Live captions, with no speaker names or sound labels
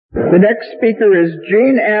The next speaker is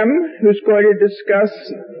Jean M., who's going to discuss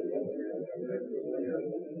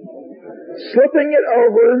slipping it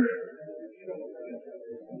over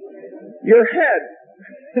your head.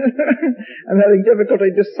 I'm having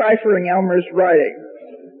difficulty deciphering Elmer's writing.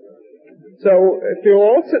 So if you'll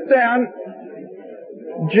all sit down,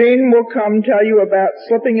 Jean will come tell you about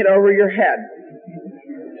slipping it over your head.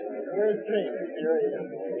 Where's Jean? Here he is.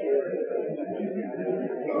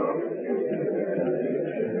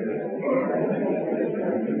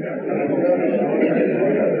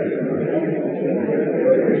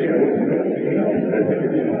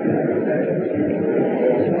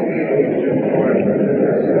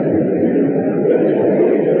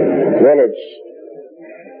 Well,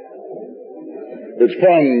 it's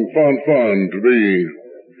fun to be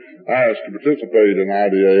asked to participate in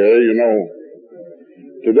IDAA. You know,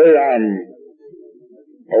 today I'm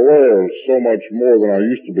aware of so much more than I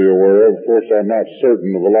used to be aware of. Of course, I'm not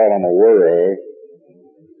certain of a lot I'm aware of.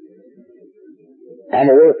 I'm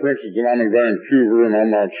aware, for instance, that I'm in Vancouver, and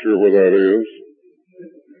I'm not sure where that is.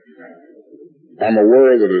 I'm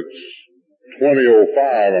aware that it's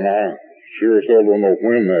 20:05, and I sure as hell don't know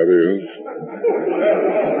when that is.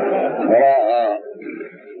 Well,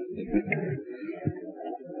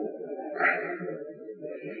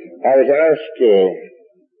 I was asked to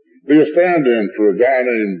be a stand-in for a guy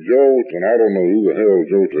named Joe, and I don't know who the hell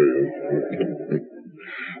Joe is.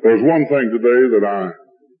 There's one thing today that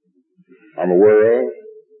I'm aware of,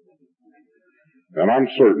 and I'm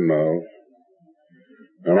certain of,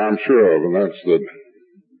 and I'm sure of, and that's that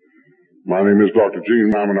my name is Dr.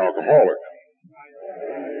 Gene. I'm an alcoholic.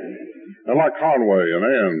 And like Conway and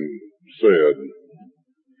Ann said,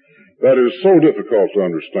 that is so difficult to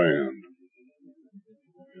understand.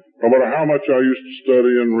 No matter how much I used to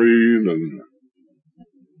study and read and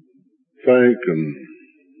think and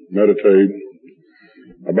meditate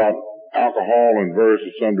about alcohol and various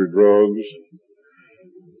and sundry drugs,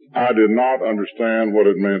 I did not understand what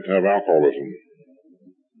it meant to have alcoholism.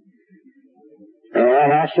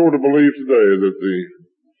 And I sort of believe today that the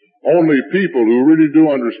only people who really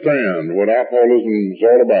do understand what alcoholism is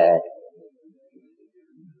all about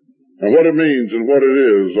and what it means and what it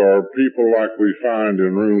is are people like we find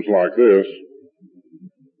in rooms like this,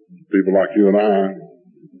 people like you and I,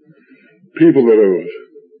 people that have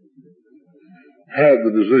had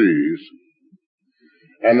the disease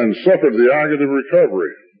and then suffered the agony of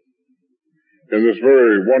recovery in this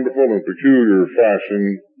very wonderful and peculiar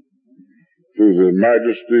fashion through the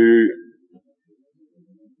majesty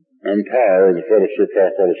and power of the Fellowship of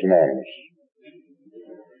Alcoholics Anonymous.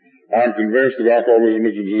 I'm convinced that alcoholism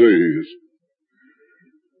is a disease.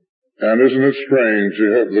 And isn't it strange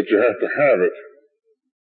that you have to have it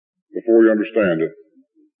before you understand it?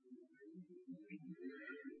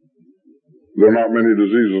 There are not many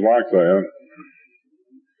diseases like that.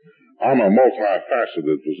 I'm a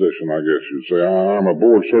multifaceted physician, I guess you'd say. I'm a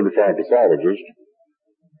board-certified pathologist.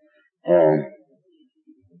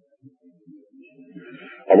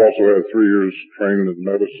 I've also had 3 years training in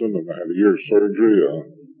medicine, and I had a year's surgery.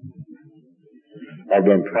 I've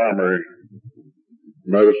done primary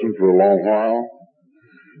medicine for a long while,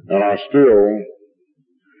 and I still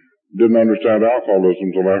didn't understand alcoholism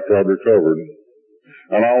until after I'd recovered.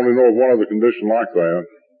 And I only know of one other condition like that.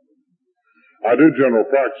 I did general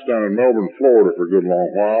practice down in Melbourne, Florida for a good long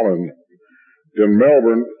while, and in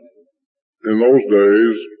Melbourne, in those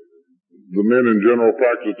days, the men in general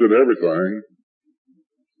practice did everything.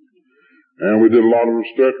 And we did a lot of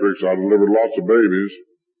obstetrics. I delivered lots of babies.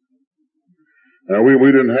 And we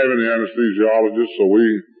didn't have any anesthesiologists, so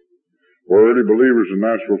we were early believers in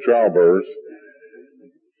natural childbirth.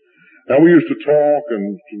 And we used to talk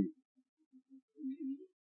and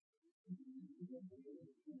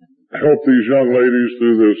help these young ladies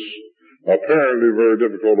through this apparently very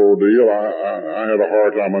difficult ordeal. I had a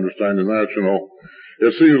hard time understanding that, you know.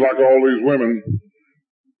 It seems like all these women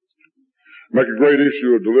make a great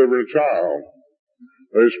issue of delivering a child.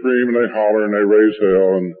 They scream and they holler and they raise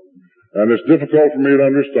hell, and it's difficult for me to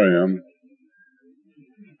understand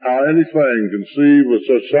how anything conceived with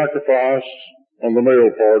such sacrifice on the male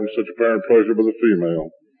part and such apparent pleasure by the female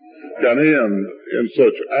can end in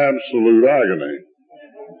such absolute agony.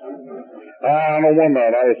 I know one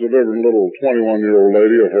night I was delivering a little 21-year-old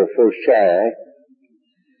lady of her first child,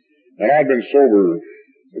 and I'd been sober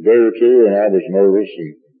a day or two, and I was nervous,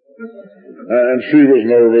 and she was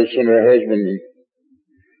nervous, and her husband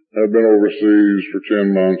had been overseas for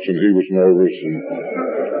 10 months, and he was nervous, and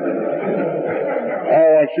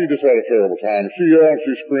she just had a terrible time. She yelled,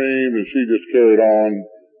 she screamed, and she just carried on.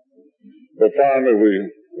 But finally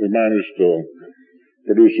we managed to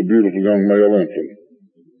produce a beautiful young male infant.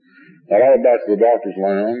 And I went back to the doctor's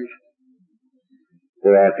lounge,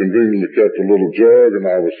 where I conveniently kept a little jug, and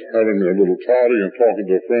I was having a little toddy and talking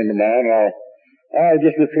to a friend of mine, and I was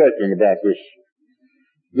just reflecting about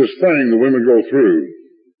this thing the women go through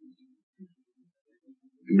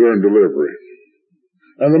during delivery.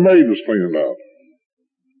 And the maid was cleaning up.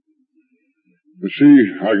 And she,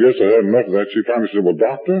 I guess I had enough of that, she finally said, "Well,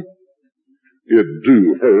 doctor, it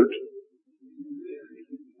do hurt."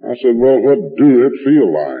 I said, "Well, what do it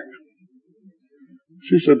feel like?"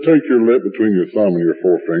 She said, "Take your lip between your thumb and your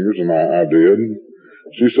forefingers," and I did.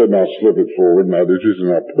 She said, "Now slip it forward," and I did. She said,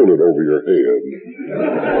 "Now pull it over your head."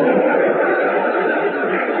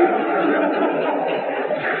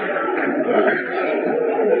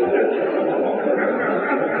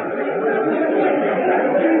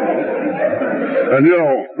 And you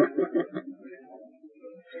know,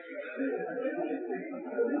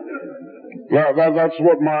 that's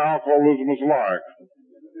what my alcoholism is like.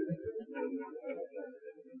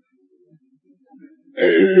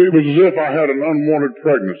 It was as if I had an unwanted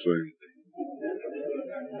pregnancy.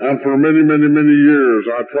 And for many, many, many years,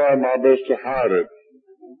 I tried my best to hide it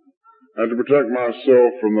and to protect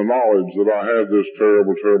myself from the knowledge that I had this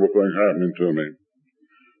terrible, terrible thing happening to me.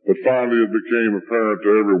 But finally it became apparent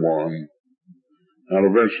to everyone, and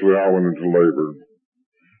eventually I went into labor.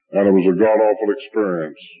 And it was a god-awful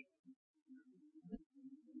experience.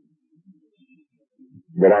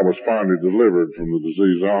 But I was finally delivered from the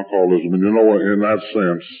disease of alcoholism. And you know, in that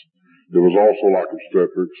sense, it was also like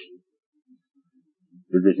obstetrics.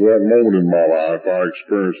 Because at that moment in my life, I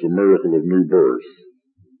experienced the miracle of new birth.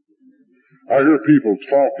 I hear people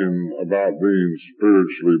talking about being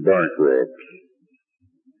spiritually bankrupt.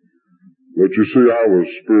 But you see, I was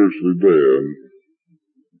spiritually dead.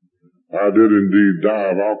 I did indeed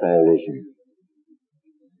die of alcoholism.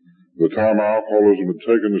 The time alcoholism had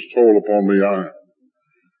taken its toll upon me,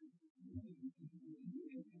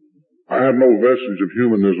 I had no vestige of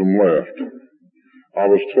humanism left. I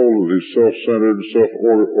was totally self-centered,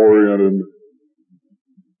 self-oriented,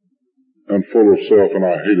 and full of self, and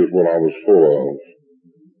I hated what I was full of.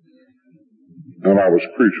 And I was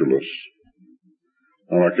creatureless.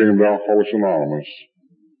 And I came to Alcoholics Anonymous,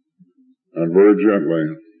 and very gently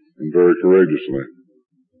and very courageously,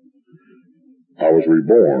 I was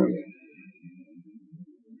reborn.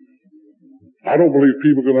 I don't believe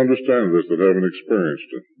people can understand this that haven't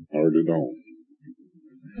experienced it. I really don't.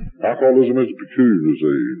 Alcoholism is a peculiar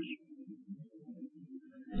disease.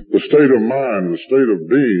 The state of mind, the state of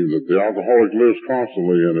being that the alcoholic lives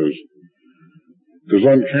constantly in is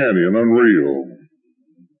uncanny and unreal.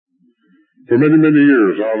 For many, many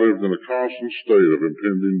years I lived in a constant state of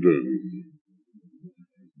impending doom.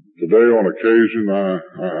 Today on occasion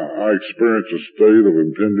I experience a state of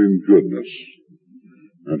impending goodness.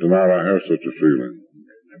 And tonight I have such a feeling.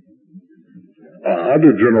 I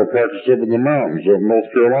did general practice up in the mountains up in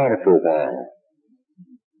North Carolina for a while.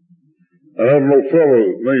 I had an old fellow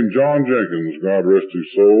named John Jenkins, God rest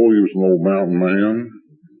his soul. He was an old mountain man.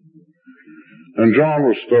 And John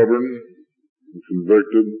was stubborn and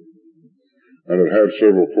convicted and had had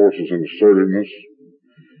several courses in assertiveness.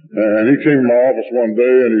 And he came to my office one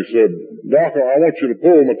day and he said, "Doc, I want you to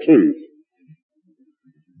pull my tooth."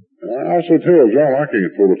 I said, "Hell, John, I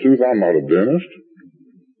can't pull a tooth. I'm not a dentist."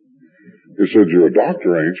 He said, "You're a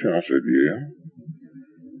doctor, ain't you?" I said, "Yeah."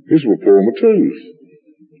 He said, "Well, pull my tooth."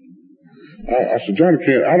 I said, "John,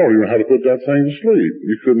 I don't even know how to put that thing to sleep.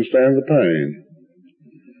 You couldn't stand the pain."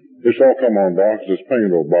 He said, "Oh, come on, Doc, this pain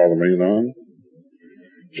don't bother me none."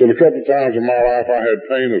 He said, "A couple of times in my life I had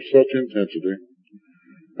pain of such intensity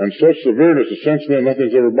and such severeness that since then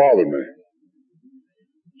nothing's ever bothered me."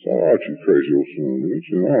 So, "Aren't you crazy old son of a bitch?"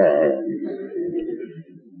 You know,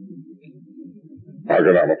 I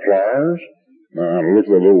got out my pliers, and I looked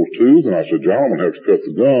at that little tooth, and I said, "John, I'm going to have to cut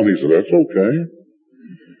the gum." He said, "That's okay."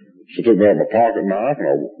 So I took out my pocket knife, and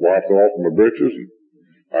I wiped it off my britches, and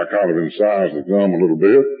I kind of incised the gum a little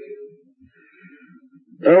bit.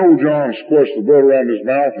 And old John squished the blood around his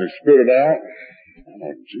mouth, and he spit it out. I'm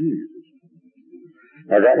like, Jesus.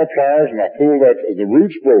 I got my pliers, and I pulled the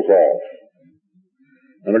roots broke off.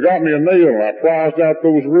 And I got me a nail, and I prized out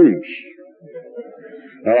those roots.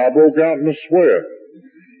 And I broke out in a sweat.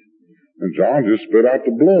 And John just spit out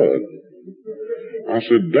the blood. I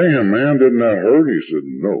said, "Damn, man, didn't that hurt?" He said,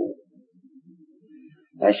 "No."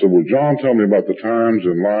 I said, "Well, John, tell me about the times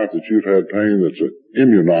in life that you've had pain that's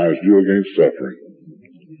immunized you against suffering."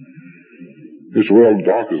 He said, "Well,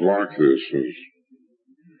 Doc, is like this.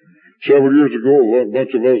 Several years ago, a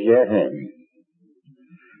bunch of us was out hunting.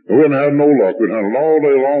 And we hadn't had no luck. We'd hunted all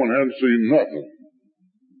day long and hadn't seen nothing.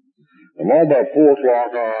 And long about 4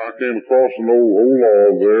 o'clock, I came across an old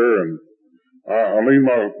log there, and I leaned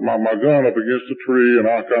my gun up against a tree, and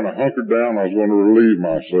I kind of hunkered down. I was going to relieve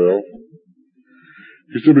myself.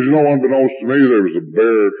 He said, but you know, unbeknownst to me, there was a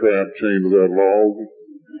bear trap chained to that log.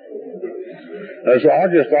 I said, I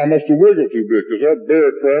guess I must have wiggled too big, because that bear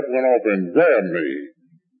trap went off and grabbed me.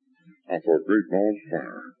 I thought, great balls of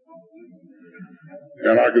fire.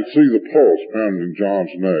 And I could see the pulse pounding in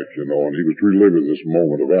John's neck, you know, and he was reliving this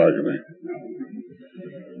moment of agony.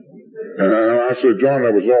 And I said, John,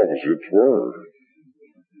 that was awful. He said, "'Twere."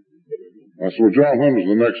 I said, well, John, when was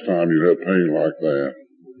the next time you had pain like that?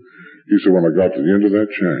 He said, when I got to the end of that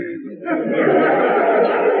chain.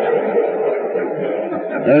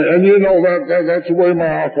 and you know, that's the way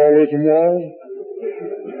my alcoholism was.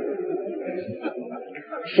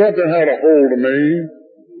 Something had a hold of me.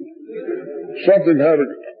 Something had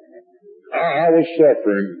I was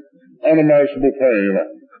suffering unimaginable pain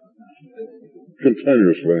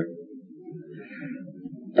continuously.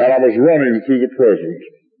 And I was running through the present,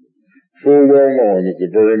 full well knowing that the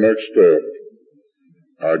very next step,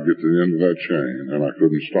 I'd get to the end of that chain, and I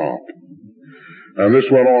couldn't stop. And this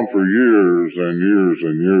went on for years and years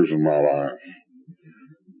and years in my life.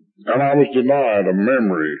 And I was denied a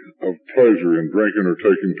memory of pleasure in drinking or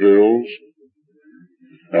taking pills.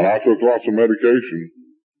 And I took lots of medication.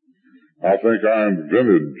 I think I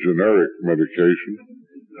invented generic medication.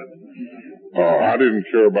 I didn't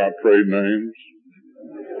care about trade names.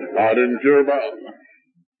 I didn't care about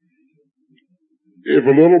if a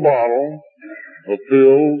little bottle of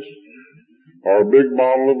pills or a big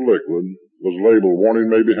bottle of liquid was labeled warning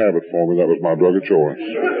maybe have it for me, that was my drug of choice.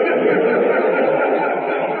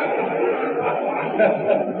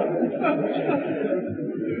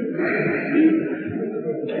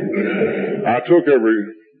 I took every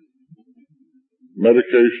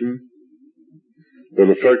medication that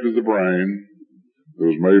affected the brain that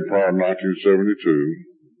was made prior to 1972.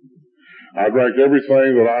 I drank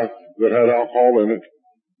everything that had alcohol in it.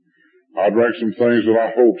 I drank some things that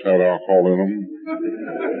I hoped had alcohol in them.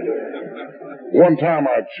 One time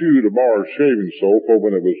I chewed a bar of shaving soap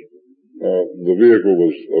hoping it was, the vehicle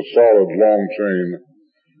was a solid long chain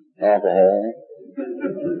alcohol.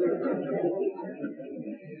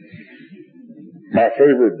 My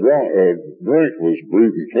favorite drink was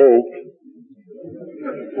Brut and Coke.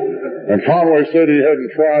 And Conway said he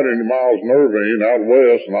hadn't tried any Miles Nervine out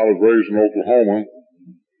west, and I was raised in Oklahoma.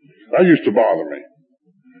 That used to bother me.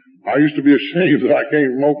 I used to be ashamed that I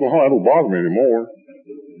came from Oklahoma. It don't bother me anymore.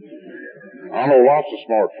 I know lots of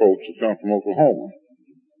smart folks that come from Oklahoma.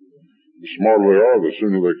 The smarter they are, the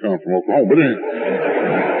sooner they come from Oklahoma. But anyway.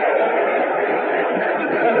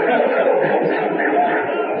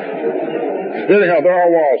 Anyhow, there I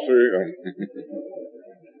was, see,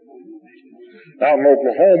 out in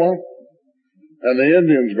Oklahoma, and the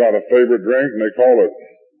Indians got a favorite drink, and they call it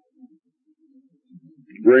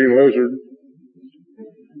Green Lizard.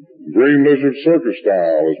 Green Lizard Circus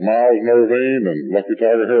style is Miles Nervine and Lucky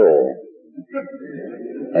Tiger Hair Oil.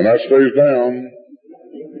 And that stays down.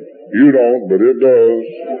 You don't, but it does.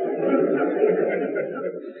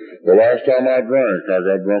 The last time I drank, I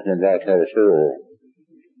got drunk on Vitalis Hair Oil.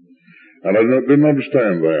 And I didn't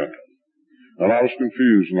understand that. And I was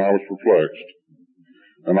confused and I was perplexed.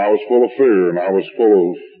 And I was full of fear and I was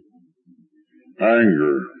full of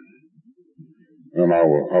anger. And I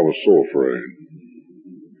was so afraid.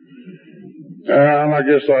 And I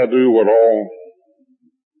guess I do what all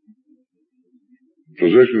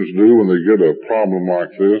physicians do when they get a problem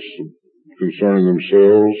like this concerning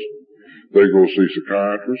themselves. They go see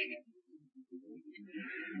psychiatrists.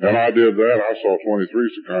 And I did that. I saw 23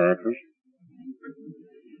 psychiatrists.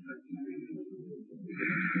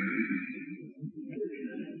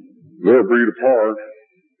 They're a breed apart.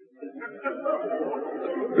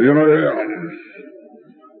 You know,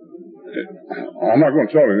 I'm not going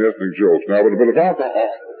to tell any ethnic jokes now, but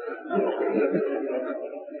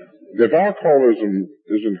if alcoholism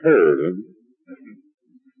is inherited,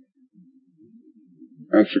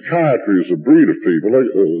 and psychiatry is a breed of people,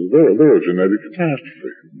 they're a genetic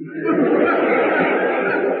catastrophe.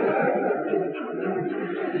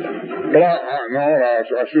 But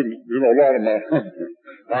I shouldn't, you know, a lot of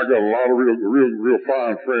I got a lot of real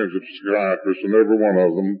fine friends that are psychiatrists, and every one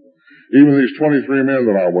of them, even these 23 men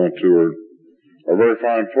that I went to are very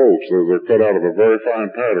fine folks. They're cut out of a very fine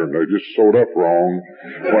pattern. They just sewed up wrong.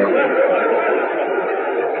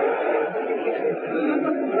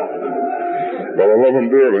 But I love them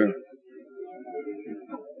dearly.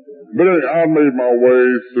 But anyway, I made my way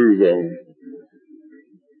through the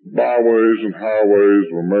byways and highways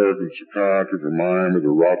of American psychiatry from Miami to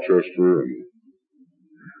Rochester and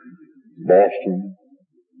Boston.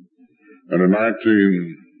 And in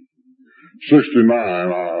 1969, '69,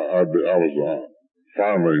 I was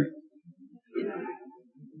finally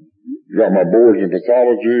got my boards in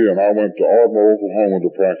pathology, and I went to Ardmore, Oklahoma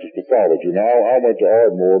to practice pathology. Now, I went to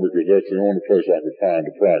Ardmore because that's the only place I could find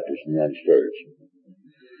to practice in the United States.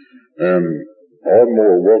 And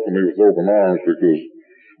Ardmore welcomed me with open arms because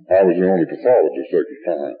I was the only pathologist they could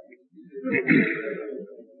find.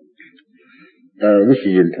 And this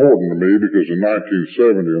is important to me because in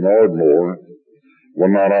 1970 in Ardmore,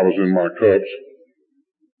 one night I was in my cups,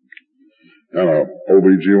 and a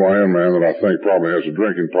OB-GYN man that I think probably has a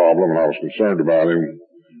drinking problem, and I was concerned about him,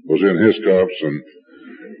 was in his cups, and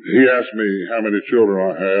he asked me how many children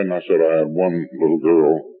I had, and I said I had one little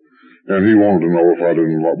girl, and he wanted to know if I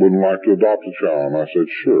wouldn't like to adopt a child, and I said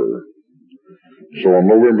sure. So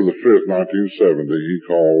on November the 5th, 1970, he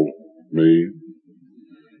called me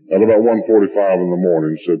at about 1:45 in the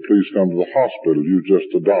morning and said, please come to the hospital, you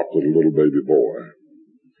just adopted a little baby boy.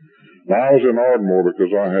 Now, I was in Ardmore because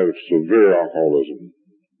I had severe alcoholism.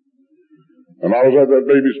 And I was at that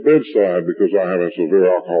baby's bedside because I had severe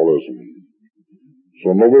alcoholism.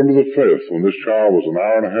 So November the 5th, when this child was an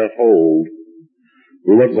hour and a half old,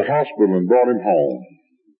 we went to the hospital and brought him home.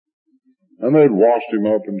 And they'd washed him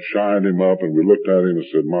up and shined him up, and we looked at him and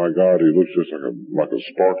said, my God, he looks just like a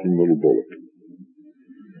sparkling little bullet.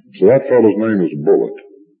 So that fellow's name is Bullet.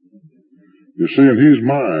 You see, and he's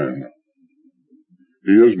mine.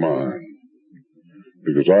 He is mine,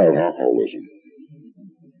 because I have alcoholism.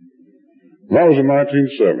 That was in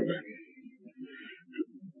 1970.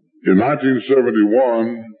 In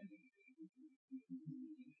 1971,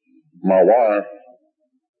 my wife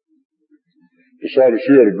decided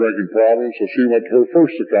she had a drinking problem, so she went to her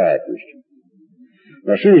first psychiatrist.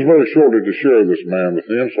 Now, she was very shortly to share this man with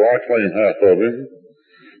him, so I claim half of him.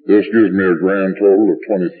 This gives me a grand total of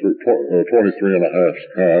 23 and a half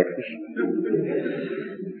psychiatrists.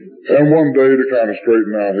 And one day, to kind of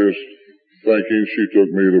straighten out his thinking, she took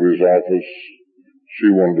me to his office. She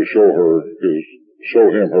wanted to show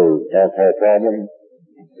him her alcohol problem.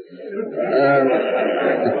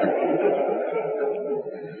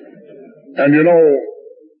 And you know,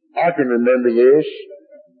 I can remember this.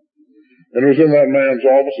 And it was in that man's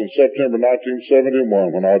office in September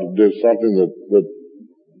 1971 when I did something that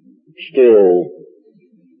still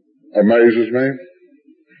amazes me.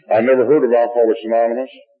 I never heard of Alcoholics Anonymous.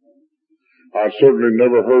 I certainly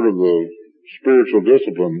never heard of the spiritual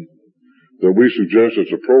discipline that we suggest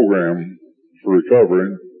as a program for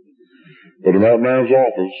recovery. But in that man's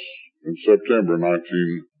office in September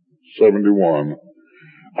 1971,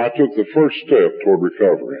 I took the first step toward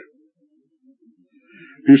recovery.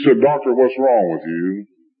 He said, Doctor, what's wrong with you?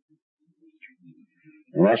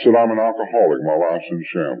 And I said, I'm an alcoholic. My life's in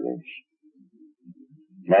shambles.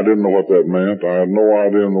 And I didn't know what that meant. I had no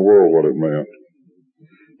idea in the world what it meant.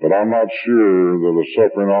 But I'm not sure that a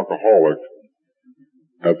suffering alcoholic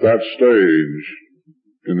at that stage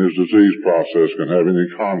in his disease process can have any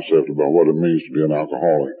concept about what it means to be an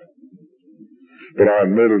alcoholic. But I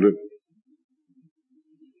admitted it.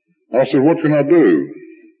 I said, what can I do?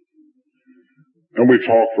 And we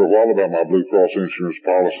talked for a while about my Blue Cross insurance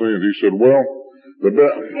policy, and he said, well, the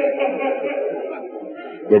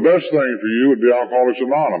best thing for you would be Alcoholics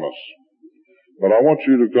Anonymous. But I want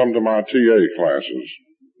you to come to my TA classes.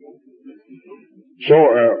 So,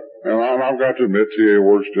 and I've got to admit, TA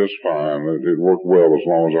works just fine. It worked well as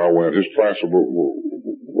long as I went. His classes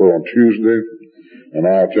were on Tuesday, and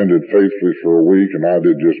I attended faithfully for a week, and I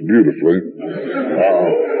did just beautifully.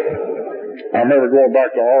 I remember going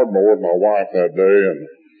back to Ardmore with my wife that day, and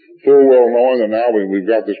full well knowing that now we've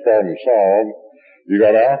got this problem solved. You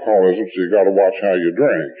got alcoholism, so you got to watch how you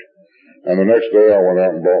drink. And the next day I went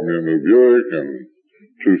out and bought me a new Buick and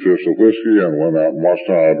 2/5 of whiskey and went out and watched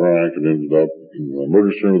how I drank and ended up in the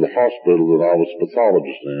emergency room of the hospital that I was a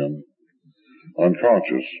pathologist in,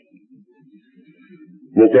 unconscious.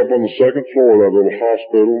 Woke up on the second floor of that little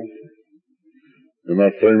hospital in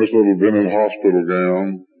that famous little Benton hospital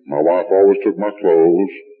gown. My wife always took my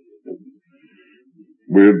clothes.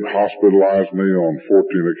 We had hospitalized me on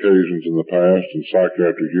 14 occasions in the past in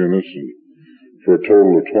psychiatric units, and for a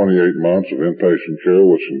total of 28 months of inpatient care,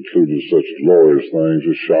 which included such glorious things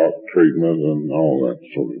as shock treatment and all that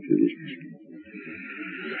sort of foolishness.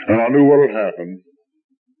 And I knew what had happened,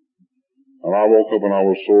 and I woke up and I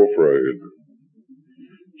was so afraid.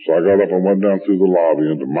 So I got up and went down through the lobby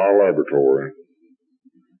into my laboratory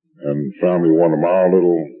and found me one of my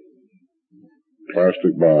little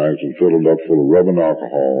plastic bags and filled it up full of rubbing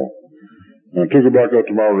alcohol. And I took it back up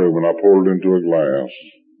to my room and I poured it into a glass.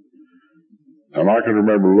 And I can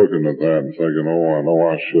remember looking at that and thinking, oh, I know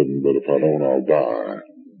I shouldn't, but if I don't, I'll die.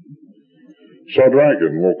 So I drank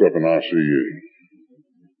it and woke up in ICU.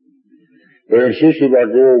 They insisted I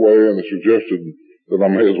go away, and they suggested that I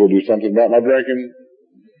may as well do something about my drinking.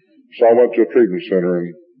 So I went to a treatment center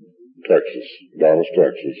in Texas, Dallas,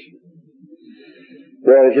 Texas,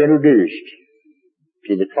 where I was introduced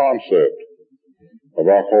to the concept of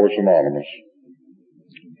Alcoholics Anonymous.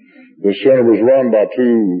 This center was run by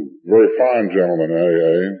two very fine gentlemen in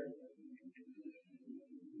AA.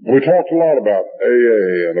 We talked a lot about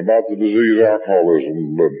AA and about the disease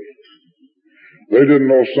alcoholism, but they didn't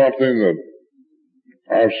know something that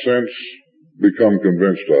I've since become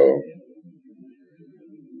convinced of.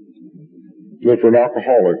 That for an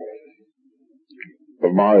alcoholic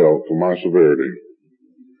of my ilk, of my severity,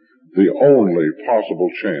 the only possible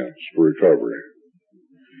chance for recovery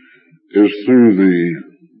is through the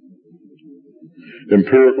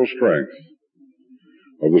empirical strength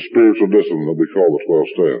of the spiritual discipline that we call the 12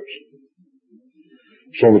 steps.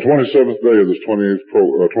 So on the 27th day of this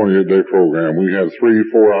 28-day program, we had 3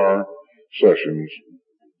 4-hour sessions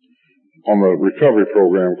on the recovery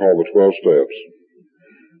program called the 12 steps.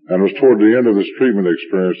 And it was toward the end of this treatment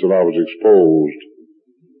experience that I was exposed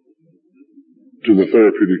to the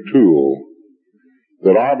therapeutic tool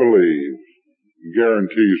that I believe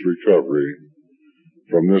guarantees recovery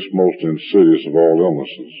from this most insidious of all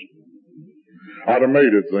illnesses. I'd have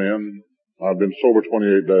made it then. I'd been sober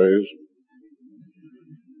 28 days.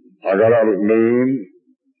 I got out at noon.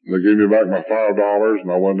 They gave me back my $5,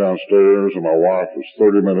 and I went downstairs, and my wife was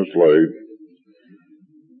 30 minutes late.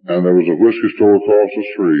 And there was a whiskey store across the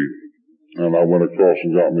street, and I went across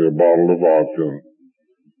and got me a bottle of vodka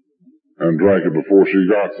and drank it before she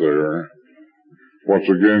got there. Once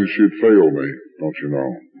again, she'd failed me, don't you know.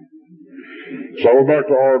 So I went back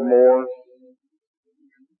to Ardmore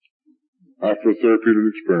after a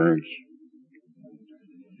therapeutic experience.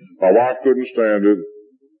 My wife couldn't stand it,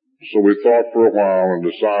 so we thought for a while and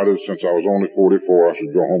decided since I was only 44, I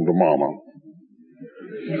should go home to Mama.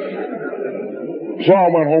 So I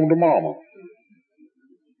went home to Mama.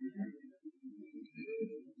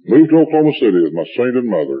 Moved to Oklahoma City with my sainted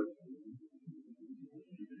mother.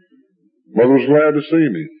 Mother was glad to see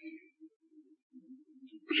me.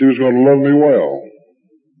 She was going to love me well.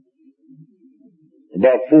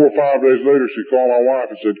 About 4 or 5 days later, she called my wife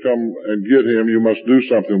and said, "Come and get him. You must do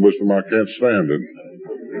something with him. I can't stand it."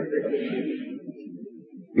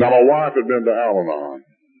 Now, my wife had been to Al-Anon,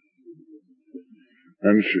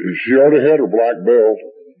 and she already had her black belt.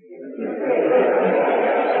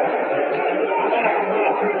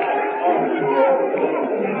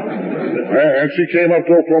 And she came up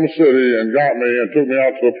to Oklahoma City and got me and took me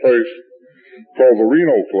out to a place called the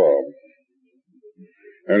Reno Club.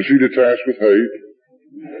 And she detached with hate.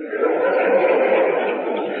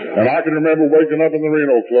 And I can remember waking up in the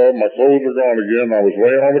Reno Club, my clothes were gone again, I was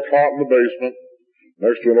laying on the cot in the basement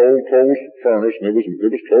next to an old coal furnace, and it was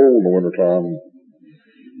cold in the wintertime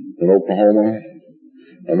in Oklahoma.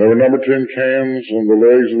 And there were number 10 cans on the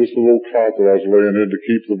legs of this little cot that I was laying in to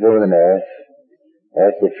keep the vermin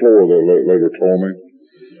off the floor, they later told me.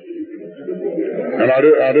 And I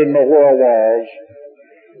didn't know where I was.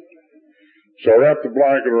 So I wrapped the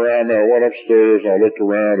blanket around me, I went upstairs, and I looked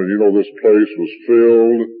around, and you know, this place was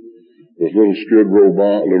filled with little Skid Row,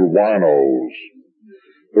 little winos,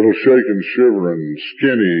 little shaking, shivering,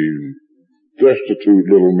 skinny, destitute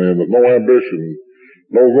little men with no ambition,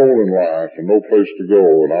 no goal in life, and no place to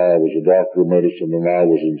go. And I was a doctor of medicine, and I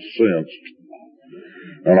was incensed.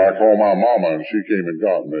 And I called my mama, and she came and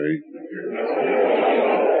got me.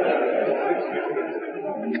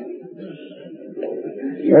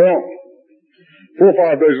 Well, 4 or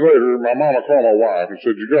 5 days later, my mama called my wife and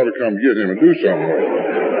said, "You got to come get him and do something with him."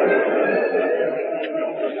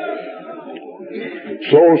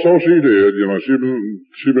 So she did. You know, she'd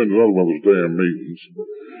been to another one of those damn meetings,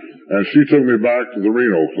 and she took me back to the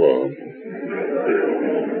Reno Club,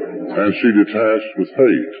 and she detached with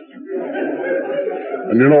hate.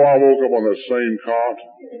 And you know, I woke up on that same cot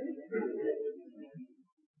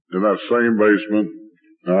in that same basement,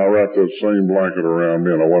 and I wrapped that same blanket around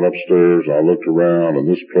me, and I went upstairs, and I looked around, and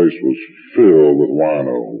this place was filled with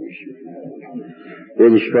winos. They're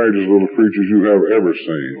the strangest little creatures you have ever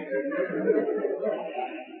seen.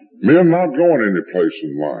 Men not going any place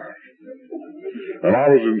in life. And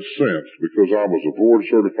I was incensed because I was a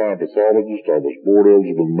board-certified pathologist, I was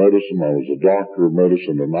board-eligible in medicine, I was a doctor of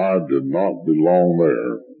medicine, and I did not belong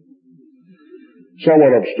there. So I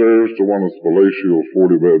went upstairs to one of the palatial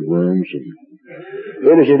 40-bed rooms, and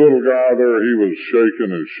there was a little guy there. He was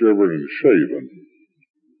shaking and shivering and shaving.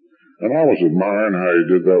 And I was admiring how he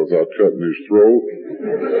did that without cutting his throat.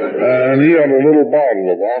 And he had a little bottle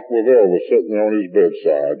of Aqua Velva sitting there on his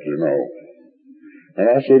bedside, you know. And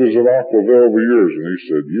I said, is it Aqua Velva yours? And he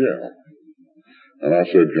said, yeah. And I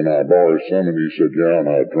said, can I borrow some? And he said, yeah, and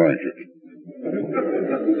I drank it.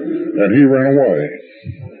 And he ran away.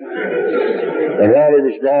 And while he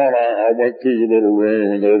was gone, I went through the little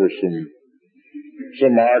room, and there was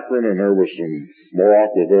some Micron, and there was some more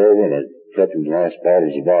Aqua Velva, and a couple of nice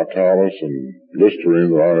bottles of Vitalis and Listerine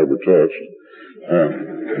that I never touched.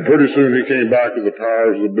 And pretty soon he came back with the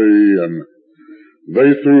powers that be, and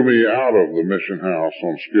they threw me out of the mission house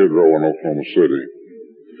on Skid Row in Oklahoma City.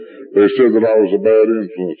 They said that I was a bad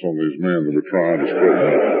influence on these men that were trying to split me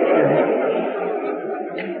up.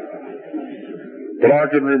 But I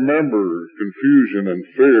can remember confusion and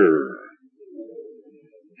fear.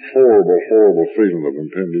 Horrible, horrible feeling of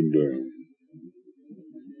impending doom.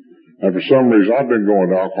 And for some reason, I've been going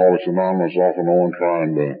to Alcoholics Anonymous off and on,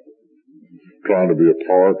 trying to be a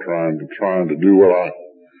part, trying to do what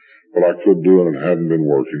I could do, and it hadn't been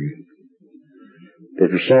working. But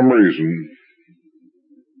for some reason,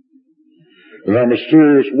 in that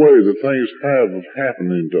mysterious way that things have of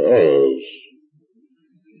happening to us,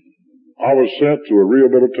 I was sent to a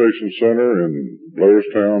rehabilitation center in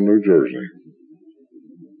Blairstown, New Jersey.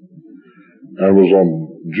 And it was on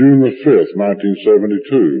June the 5th,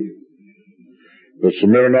 1972, that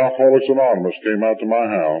some men in Alcoholics Anonymous came out to my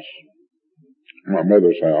house, my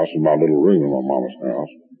mother's house, and my little room in my mama's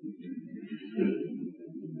house.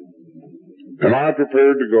 And I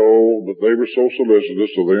prepared to go, but they were so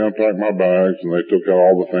solicitous, so they unpacked my bags and they took out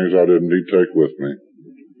all the things I didn't need to take with me.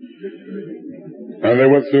 And they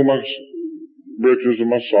went through my breeches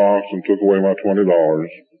and my socks and took away my $20.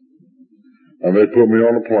 And they put me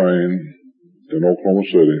on a plane in Oklahoma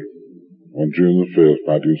City on June the 5th,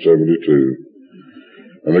 1972.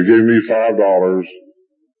 And they gave me $5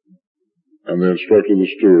 and they instructed the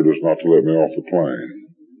stewardess not to let me off the plane.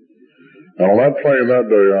 And on that plane that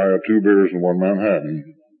day, I had 2 beers and 1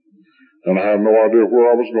 Manhattan. And I had no idea where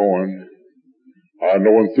I was going. I had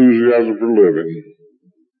no enthusiasm for living.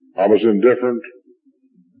 I was indifferent.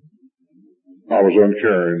 I was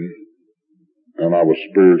uncaring. And I was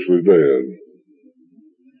spiritually dead.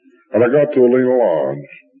 And I got to Alina Lodge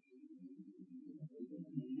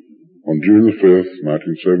on June the 5th,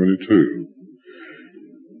 1972.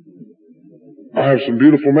 I have some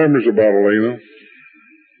beautiful memories about Alina.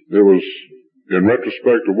 It was, in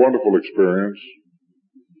retrospect, a wonderful experience.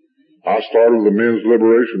 I started the men's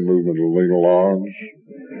liberation movement at Alina Lodge.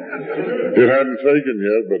 It hadn't taken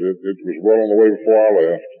yet, but it was well on the way before I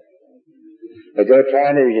left. At that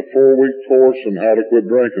time, it was a 4-week course in how to quit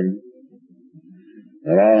drinking.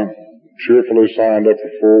 And I cheerfully signed up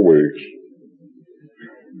for 4 weeks.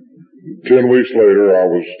 10 weeks later, I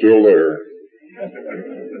was still there.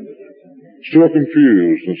 Still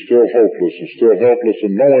confused and still hopeless and still helpless,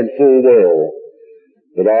 and knowing full well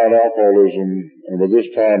that I had alcoholism, and by this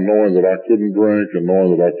time knowing that I couldn't drink and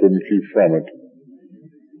knowing that I couldn't keep from it,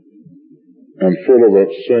 and full of that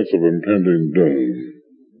sense of impending doom.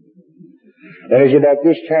 And it was about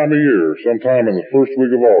this time of year, sometime in the first week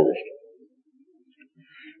of August,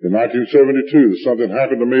 in 1972, that something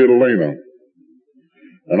happened to me at Alina.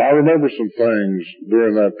 And I remember some things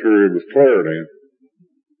during that period with clarity.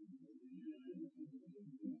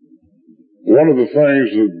 One of the things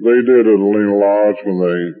that they did at Alina Lodge when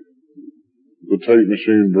the tape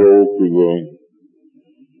machine broke or the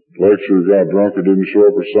lecturer got drunk or didn't show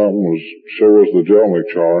up or something was show us the Jelny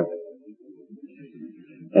chart.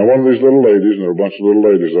 And one of these little ladies, and there were a bunch of little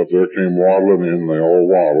ladies up there, came waddling in, they all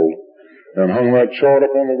waddled, and hung that chart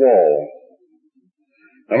up on the wall.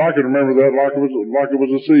 And I can remember that like it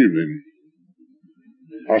was this evening.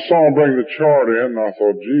 I saw them bring the chart in, and I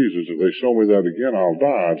thought, Jesus, if they show me that again, I'll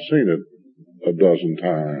die. I've seen it a dozen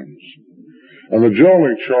times. And the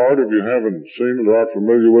Jelny chart, if you haven't seen it or aren't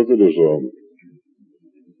familiar with it, is a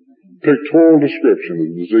pictorial description of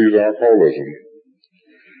the disease alcoholism.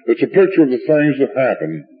 It's a picture of the things that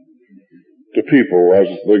happen to people as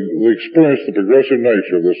they experience the progressive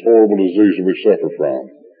nature of this horrible disease that we suffer from.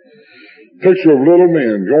 Picture of little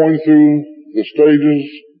men going through the stages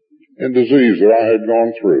in disease that I had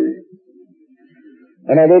gone through.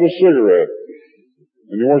 And I lit a cigarette.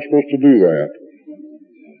 And you weren't supposed to do that.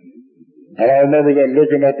 And I remember then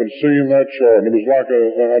looking up and seeing that chart, and it was like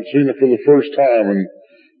I'd seen it for the first time,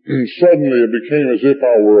 and suddenly it became as if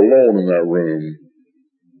I were alone in that room.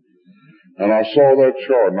 And I saw that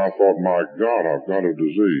chart, and I thought, my God, I've got a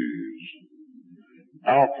disease.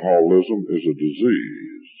 Alcoholism is a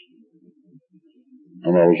disease.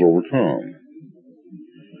 And I was overcome.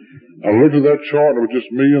 I looked at that chart, and it was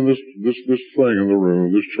just me and this thing in the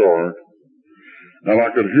room, this chart. And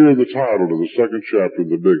I could hear the title of the second chapter of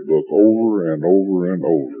the big book over and over and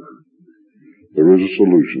over. There is a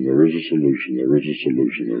solution, there is a solution, there is a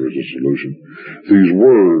solution, there is a solution. These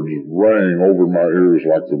words rang over my ears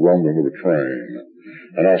like the rumbling of a train.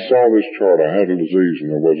 And I saw this chart. I had a disease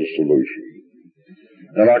and there was a solution.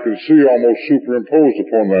 And I could see almost superimposed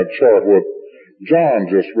upon that chart what John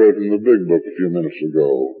just read in the big book a few minutes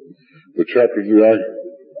ago. The chapter of the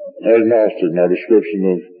agnostic and our description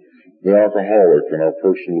of the alcoholic and our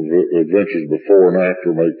personal adventures before and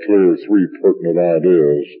after make clear three pertinent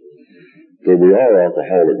ideas. That we are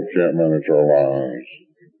alcoholic and can't manage our lives.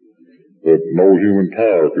 That no human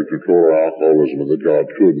power could control our alcoholism and that God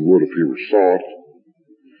could and would if He were sought.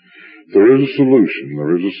 There is a solution.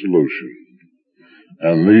 There is a solution.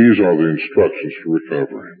 And these are the instructions for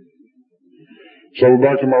recovery. So I went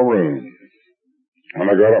back to my room and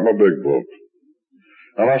I got out my big book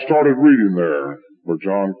and I started reading there where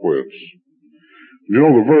John quits. You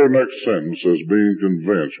know, the very next sentence says, being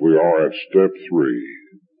convinced we are at step 3.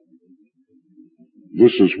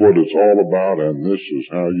 This is what it's all about, and this is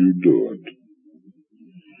how you do it.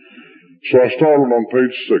 So I started on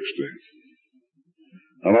page 60.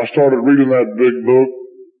 And I started reading that big book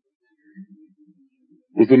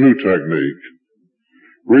with a new technique.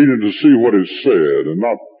 Reading to see what it said and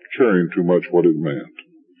not caring too much what it meant.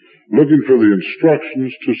 Looking for the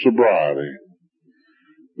instructions to sobriety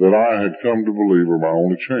that I had come to believe were my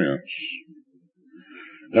only chance.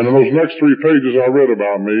 And in those next 3 pages I read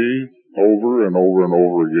about me, over and over and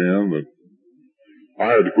over again, that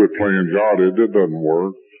I had to quit playing God. It doesn't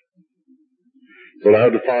work. That I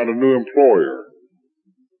had to find a new employer.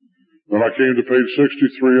 Then I came to page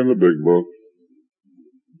 63 in the big book.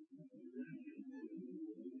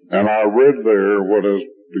 And I read there what has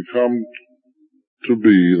become to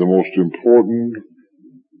be the most important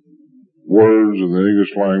words in the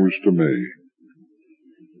English language to me.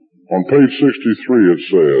 On page 63 it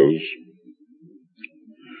says,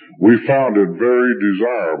 we found it very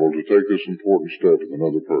desirable to take this important step with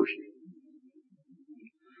another person.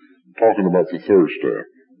 Talking about the third step.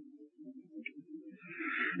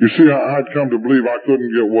 You see, I'd come to believe I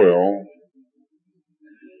couldn't get well.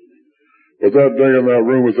 But that day in that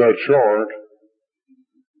room with that chart,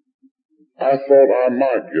 I thought I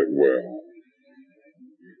might get well.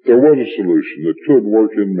 There was a solution that could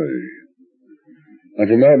work in me. And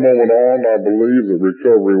from that moment on, I believed that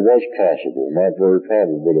recovery was possible. Not very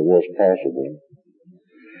probable, but it was possible.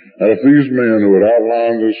 And if these men who had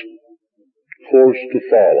outlined this course to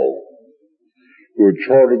follow, who had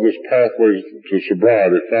charted this pathway to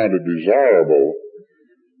sobriety, found it desirable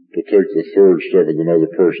to take the third step with another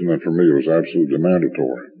person, then for me it was absolutely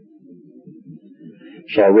mandatory.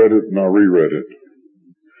 So I read it and I reread it.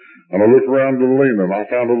 And I looked around to Lena and I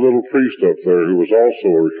found a little priest up there who was also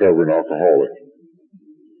a recovering alcoholic.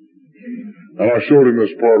 And I showed him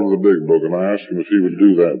this part of the big book, and I asked him if he would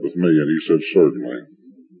do that with me, and he said, certainly.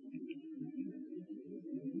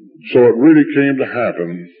 So it really came to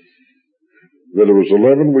happen that it was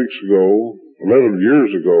 11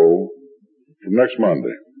 years ago, from next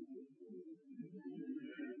Monday,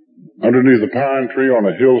 underneath a pine tree on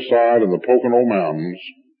a hillside in the Pocono Mountains,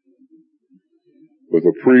 with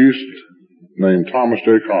a priest named Thomas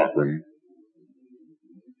J. Cochran,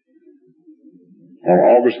 on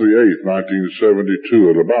August the 8th,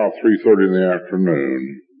 1972, at about 3:30 in the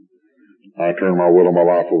afternoon, I turned my will and my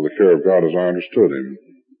life over to the care of God as I understood Him.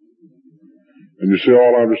 And you see,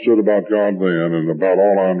 all I understood about God then, and about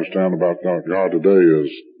all I understand about God today,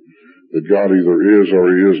 is that God either is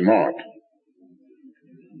or He is not.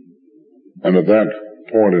 And at that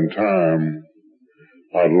point in time,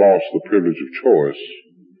 I'd lost the privilege of choice,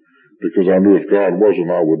 because I knew if God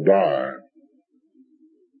wasn't, I would die.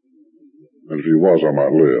 And if He was, I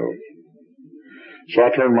might live. So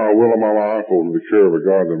I turned my will and my life over to the care of a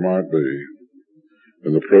God that might be,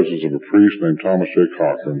 in the presence of a priest named Thomas J.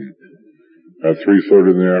 Cochran, at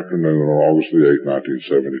 3:30 in the afternoon on August the 8th,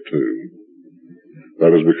 1972.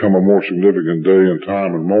 That has become a more significant day and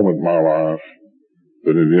time and moment in my life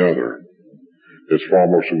than any other. It's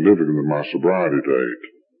far more significant than my sobriety date.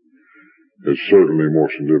 It's certainly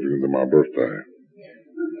more significant than my birthday.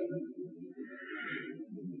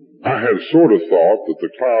 I had sort of thought that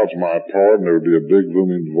the clouds might part and there would be a big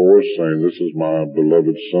booming voice saying, this is my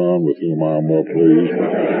beloved Son with whom I am well pleased.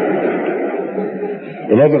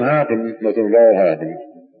 But nothing happened. Nothing at all happened.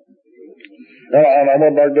 And I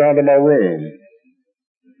went back down to my room,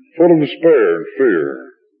 full of despair and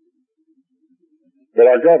fear.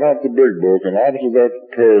 But I got out the big book, and opposite that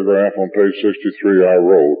paragraph on page 63 I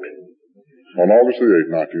wrote, on August the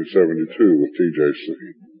 8th, 1972, with TJC.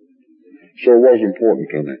 So it was important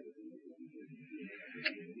to me.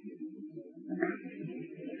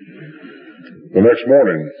 The next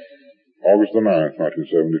morning, August the 9th,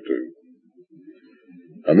 1972.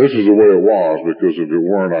 And this is the way it was, because if it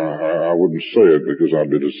weren't, I wouldn't say it, because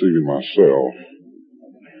I'd be deceiving myself.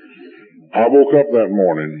 I woke up that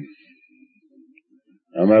morning,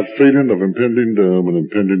 and that feeling of impending doom and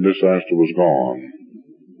impending disaster was gone.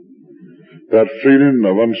 That feeling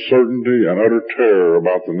of uncertainty and utter terror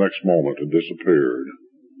about the next moment had disappeared.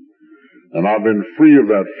 And I've been free of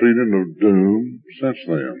that feeling of doom since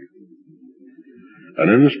then. And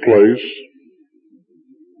in this place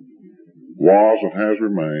was and has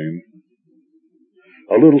remained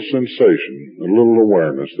a little sensation, a little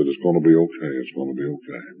awareness that it's going to be okay, it's going to be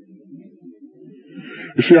okay.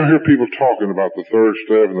 You see, I hear people talking about the third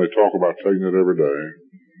step, and they talk about taking it every day.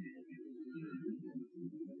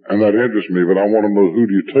 And that interests me, but I want to know, who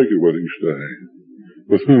do you take it with each day?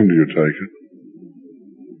 With whom do you take it?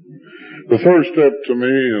 The third step to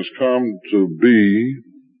me has come to be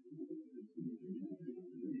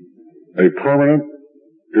a permanent,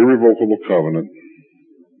 irrevocable covenant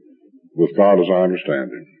with God as I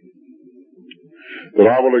understand Him. That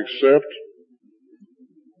I will accept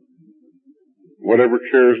whatever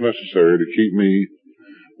care is necessary to keep me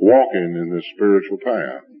walking in this spiritual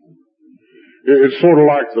path. It's sort of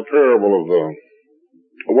like the parable of the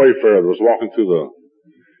wayfarer that was walking through the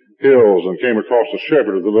hills and came across a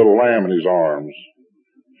shepherd with a little lamb in his arms,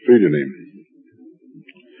 feeding him.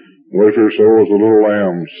 The wayfarer said, "Oh, is the little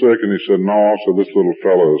lamb sick?" And he said, "No." So this little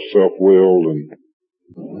fellow is self-willed. And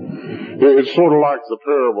it's sort of like the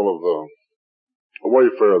parable of the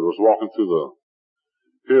wayfarer that was walking through the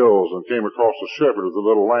hills and came across a shepherd with a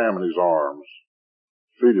little lamb in his arms,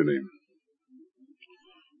 feeding him.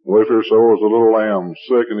 The wayfarer said, "Oh, is the little lamb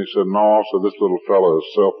sick?" And he said, "No." So this little fellow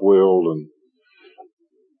is self-willed, and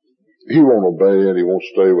he won't obey it. He won't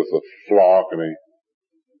stay with the flock, and he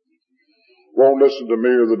won't listen to me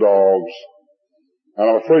or the dogs. And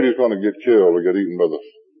I'm afraid he's going to get killed or get eaten by the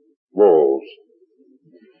wolves.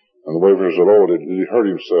 And the wayfarer said, "Oh, did he hurt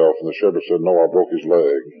himself?" And the shepherd said, "No, I broke his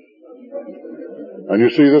leg." And you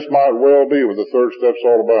see, this might well be what the third step's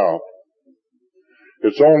all about.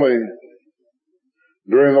 It's only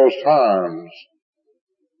during those times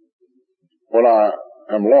when I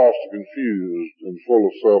am lost, confused, and full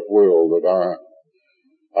of self-will that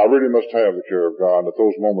I really must have the care of God. At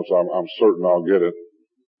those moments I'm certain I'll get it.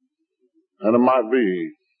 And it might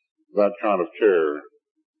be that kind of care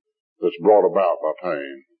that's brought about by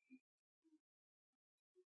pain.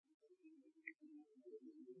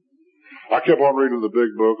 I kept on reading the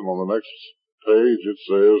big book, and on the next page it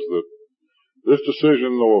says that this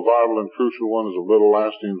decision, though a vital and crucial one, is of little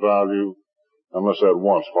lasting value unless at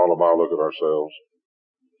once followed by a look at ourselves.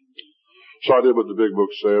 So I did what the big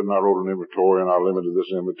book said, and I wrote an inventory, and I limited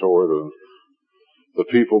this inventory to the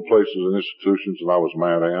people, places, and institutions that I was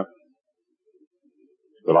mad at,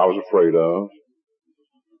 that I was afraid of.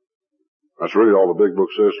 That's really all the big book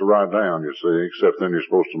says to write down, you see, except then you're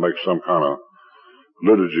supposed to make some kind of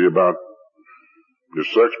liturgy about your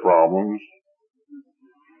sex problems.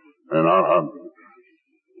 And I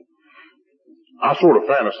sort of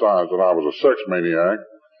fantasized that I was a sex maniac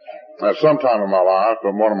at some time in my life,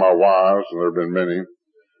 but one of my wives, and there have been many,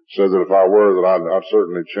 said that if I were, that I'd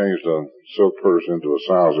certainly changed a silk purse into a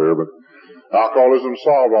sow's ear. But alcoholism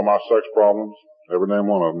solved all my sex problems, every damn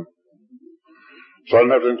one of them. So I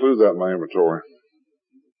didn't have to include that in my inventory.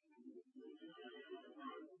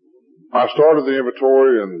 I started the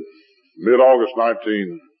inventory in mid-August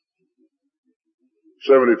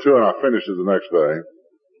 1972, and I finished it the next day.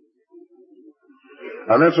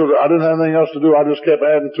 And then so I didn't have anything else to do. I just kept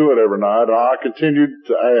adding to it every night. I continued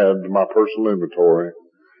to add to my personal inventory.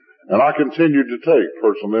 And I continued to take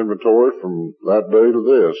personal inventory from that day to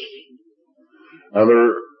this. And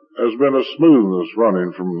there has been a smoothness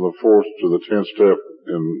running from the fourth to the 10th step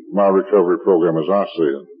in my recovery program as I see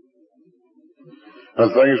it.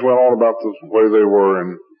 And things went on about the way they were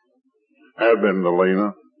and had been in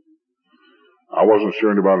Helena. I wasn't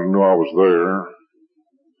sure anybody knew I was there.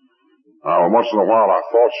 Once in a while I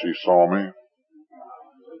thought she saw me,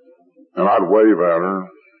 and I'd wave at her.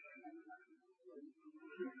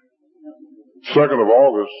 2nd of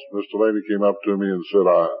August, Miss Delaney came up to me and said,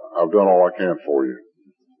 I've done all I can for you.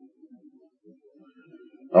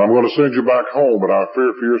 And I'm going to send you back home, but I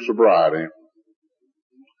fear for your sobriety.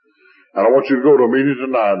 And I want you to go to a meeting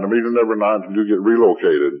tonight and a meeting every night until you get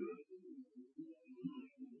relocated.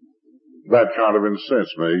 That kind of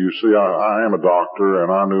incensed me. You see, I am a doctor,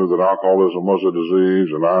 and I knew that alcoholism was a disease,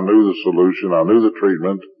 and I knew the solution, I knew the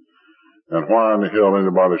treatment, and why in the hell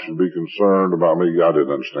anybody should be concerned about me, I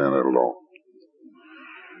didn't understand that at all.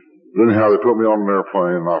 But anyhow, they put me on an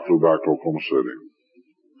airplane, and I flew back to Oklahoma City.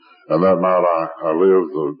 And that night I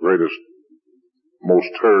lived the greatest most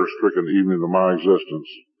terror-stricken evening of my existence.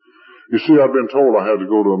 You see, I'd been told I had to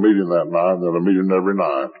go to a meeting that night and then a meeting every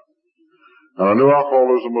night. And I knew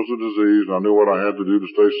alcoholism was a disease, and I knew what I had to do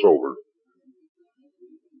to stay sober.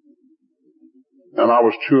 And I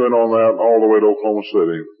was chewing on that all the way to Oklahoma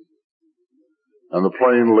City. And the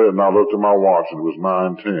plane lit, and I looked at my watch, and it was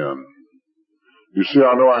 9:10. You see,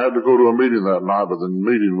 I knew I had to go to a meeting that night, but the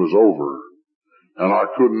meeting was over. And I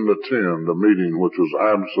couldn't attend a meeting which was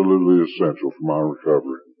absolutely essential for my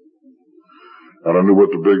recovery. And I knew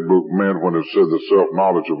what the big book meant when it said that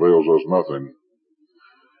self-knowledge avails us nothing.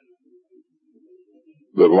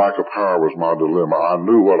 That lack of power was my dilemma. I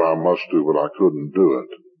knew what I must do, but I couldn't do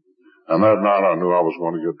it. And that night I knew I was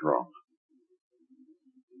going to get drunk.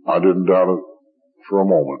 I didn't doubt it for a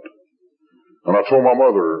moment. And I told my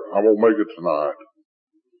mother, I won't make it tonight.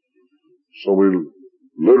 So we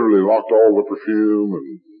literally locked all the perfume,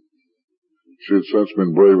 and she had since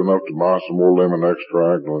been brave enough to buy some more lemon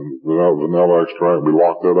extract and vanilla extract. We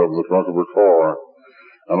locked that up in the trunk of her car.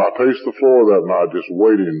 And I paced the floor that night just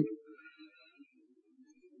waiting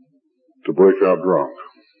to break out drunk.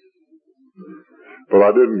 But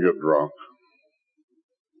I didn't get drunk.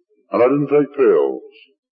 And I didn't take pills.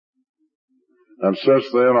 And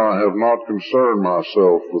since then I have not concerned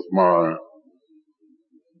myself with my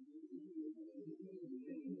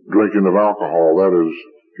drinking of alcohol. That is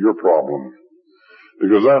your problem.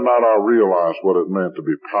 Because that night I realized what it meant to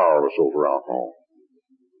be powerless over alcohol.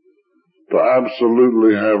 To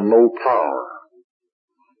absolutely have no power,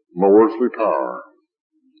 no earthly power,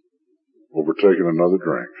 over taking another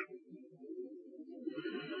drink.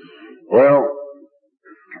 Well,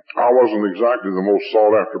 I wasn't exactly the most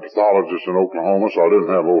sought-after pathologist in Oklahoma, so I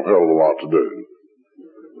didn't have a hell of a lot to do.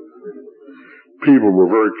 People were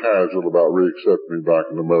very casual about reaccepting me back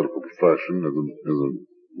in the medical profession in the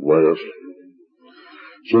West.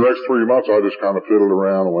 So the next 3 months I just kind of fiddled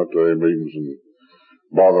around and went to AA meetings and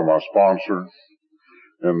bothered my sponsor.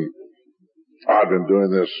 And I'd been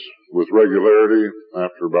doing this with regularity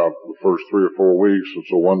after about the first 3 or 4 weeks. And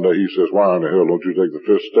so one day he says, why in the hell don't you take the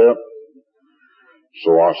 5th step?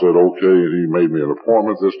 So I said, okay, and he made me an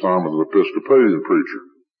appointment, this time with an Episcopalian preacher.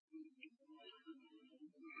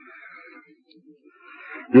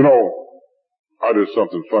 You know, I did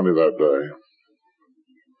something funny that day.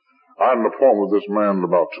 I had an appointment with this man at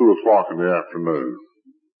about 2 o'clock in the afternoon.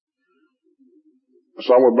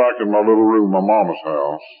 So I went back in my little room in my mama's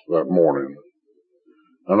house that morning,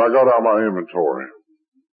 and I got out my inventory.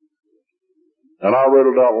 And I read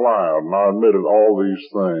it out loud, and I admitted all these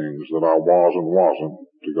things that I was and wasn't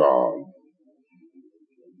to God.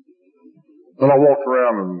 Then I walked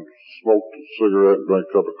around and smoked a cigarette, drank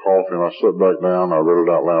a cup of coffee, and I sat back down and I read it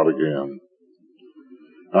out loud again.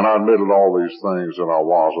 And I admitted all these things that I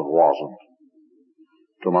was and wasn't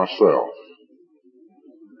to myself.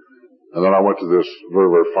 And then I went to this very,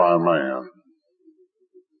 very fine man,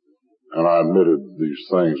 and I admitted these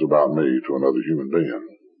things about me to another human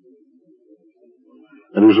being.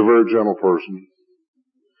 And he was a very gentle person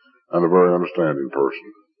and a very understanding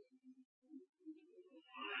person.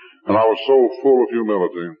 And I was so full of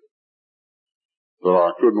humility that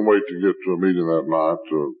I couldn't wait to get to a meeting that night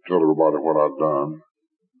to tell everybody what I'd done.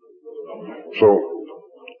 So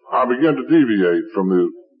I began to deviate from the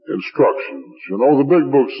instructions. You know, the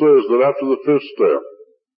big book says that after the 5th step,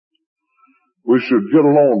 we should get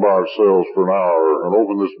alone by ourselves for an hour and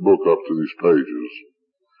open this book up to these pages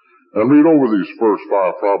and read over these first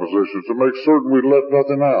 5 propositions to make certain we left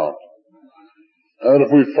nothing out. And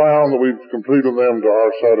if we found that we'd completed them to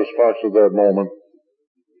our satisfaction at that moment,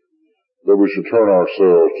 that we should turn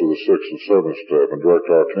ourselves to the 6th and 7th step and direct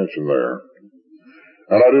our attention there.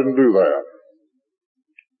 And I didn't do that.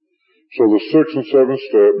 So the 6th and 7th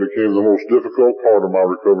step became the most difficult part of my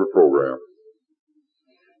recovery program.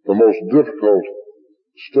 The most difficult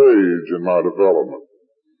stage in my development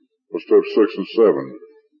was step 6 and 7.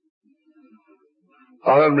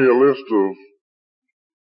 I had me a list of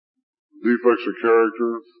defects of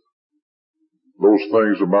character, those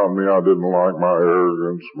things about me I didn't like, my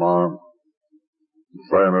arrogance, my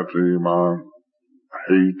vanity, my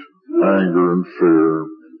hate, anger, and fear.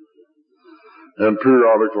 And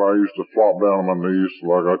periodically I used to flop down on my knees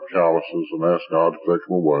till I got calluses and ask God to take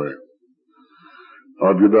them away.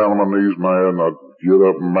 I'd get down on my knees mad, and I'd get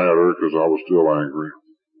up madder because I was still angry.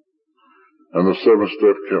 And the 7th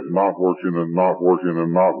step kept not working and not working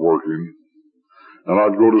and not working. And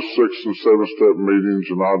I'd go to 6th and 7th step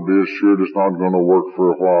meetings, and I'd be assured it's not going to work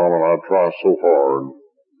for a while, and I'd try so hard.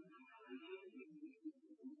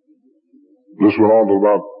 This went on to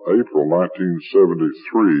about April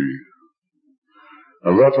 1973.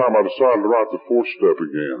 And at that time I decided to write the 4th step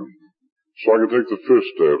again. so I could take the fifth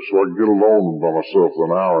step, so I could get alone by myself for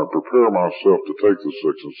an hour and prepare myself to take the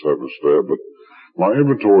sixth and seventh step. But my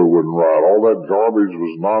inventory wouldn't write. All that garbage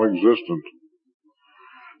was non-existent.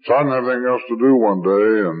 So I didn't have anything else to do one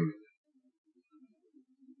day, and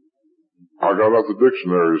I got out the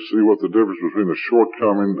dictionary to see what the difference between a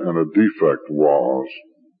shortcoming and a defect was.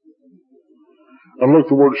 And looked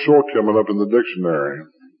the word shortcoming up in the dictionary.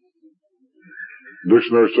 The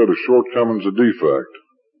dictionary said a shortcoming's a defect.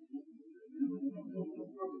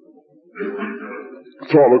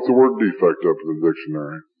 So I looked the word defect up in the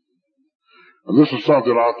dictionary. And this is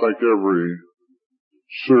something I think every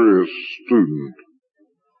serious student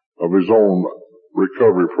of his own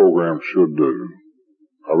recovery program should do.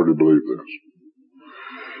 I really believe this.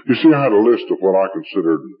 You see, I had a list of what I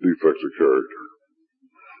considered defects of character.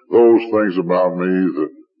 Those things about me that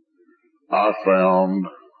I found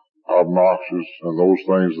obnoxious, and those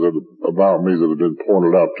things about me that had been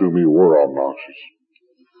pointed out to me were obnoxious.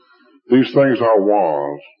 These things I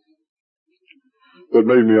was that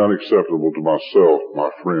made me unacceptable to myself, my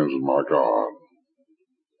friends, and my God.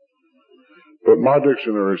 But my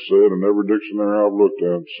dictionary said, and every dictionary I've looked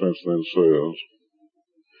at since then says,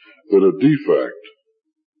 that a defect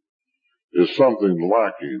is something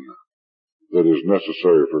lacking that is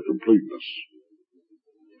necessary for completeness.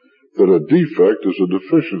 That a defect is a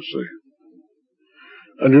deficiency.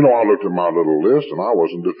 And I looked at my little list, and I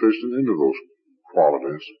wasn't deficient in any of those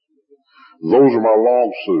qualities. Those are my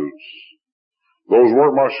lawsuits. Those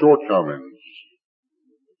weren't my shortcomings.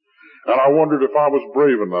 And I wondered if I was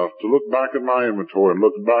brave enough to look back at my inventory and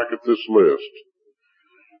look back at this list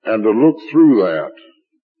and to look through that,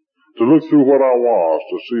 to look through what I was,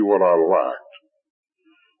 to see what I lacked,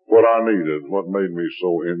 what I needed, what made me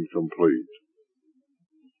so incomplete.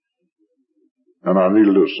 And I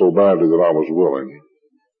needed it so badly that I was willing.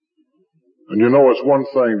 And it's one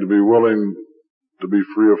thing to be willing to be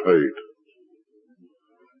free of hate.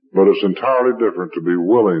 But it's entirely different to be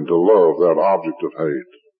willing to love that object of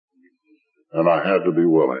hate. And I had to be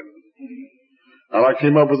willing. And I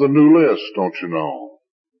came up with a new list, don't you know?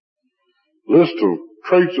 List of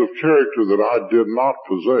traits of character that I did not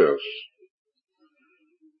possess.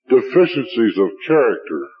 Deficiencies of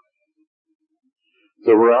character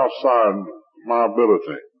that were outside my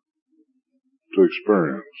ability to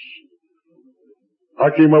experience. I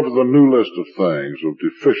came up with a new list of things, of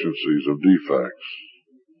deficiencies, of defects.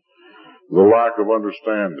 The lack of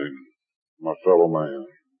understanding my fellow man.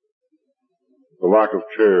 The lack of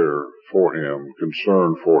care for him,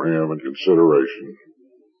 concern for him, and consideration.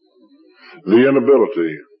 The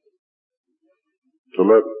inability to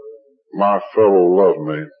let my fellow love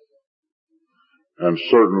me, and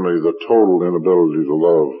certainly the total inability to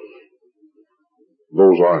love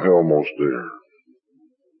those I held most dear.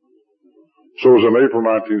 So it was in April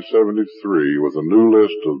 1973, with a new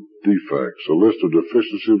list of defects, a list of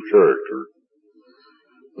deficiencies of character,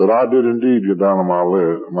 that I did indeed get down on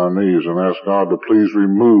my knees and ask God to please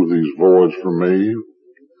remove these voids from me,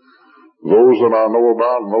 those that I know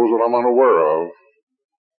about and those that I'm unaware of.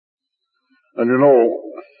 And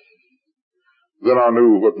then I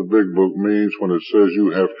knew what the big book means when it says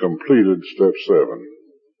you have completed step 7.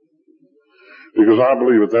 Because I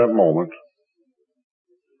believe at that moment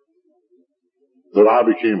that I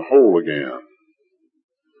became whole again.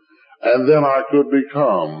 And then I could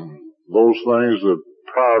become those things that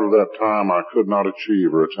prior to that time I could not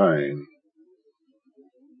achieve or attain.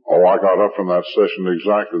 Oh, I got up from that session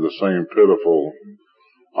exactly the same pitiful,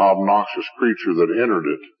 obnoxious creature that entered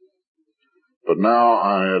it. But now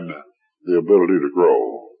I had the ability to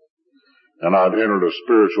grow. And I'd entered a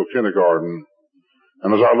spiritual kindergarten.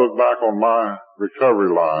 And as I look back on my recovery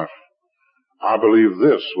life, I believe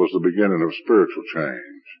this was the beginning of spiritual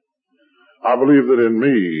change. I believe that in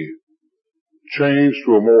me, change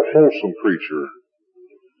to a more wholesome creature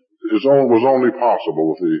was only possible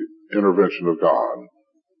with the intervention of God.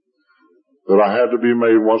 That I had to be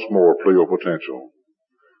made once more plenipotential.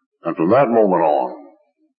 And from that moment on,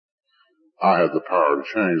 I had the power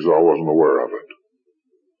to change, though I wasn't aware of it.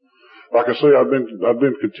 Like I say, I've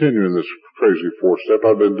been continuing this crazy 4th step.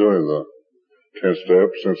 I've been doing the 10th step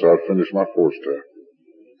since I'd finished my 4th step.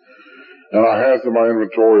 And I had in my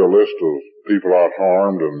inventory a list of people I'd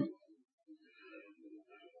harmed, and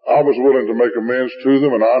I was willing to make amends to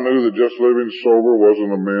them, and I knew that just living sober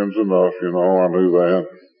wasn't amends enough, I knew that.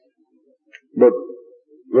 But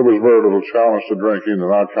there was very little challenge to drinking,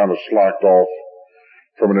 and I kind of slacked off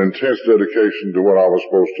from an intense dedication to what I was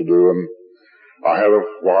supposed to do, and I had a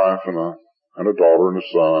wife and a daughter and a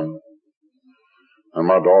son, and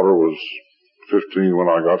my daughter was 15 when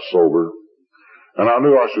I got sober. And I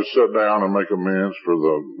knew I should sit down and make amends for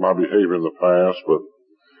my behavior in the past, but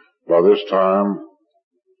by this time,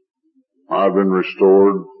 I'd been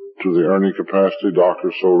restored to the earning capacity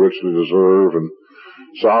doctors so richly deserve, and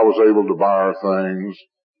so I was able to buy her things,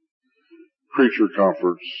 creature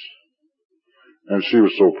comforts, and she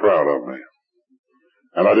was so proud of me.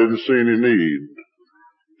 And I didn't see any need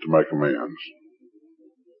to make amends.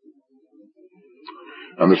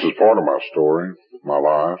 And this is part of my story, my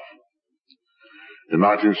life. In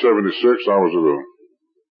 1976, I was at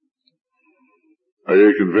a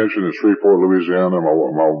AA convention in Shreveport, Louisiana.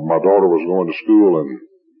 My daughter was going to school in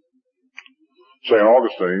St.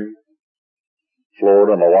 Augustine,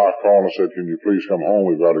 Florida. My wife called and said, "Can you please come home?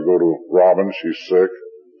 We've got to go to Robin. She's sick."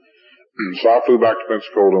 So I flew back to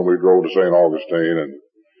Pensacola and we drove to St. Augustine, and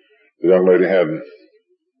the young lady had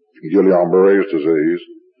Guillain-Barré's disease,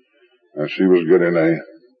 and she was getting a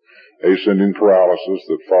ascending paralysis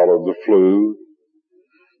that followed the flu.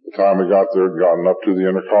 The time we got there, it had gotten up to the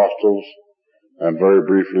intercostals, and very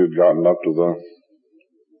briefly it had gotten up to the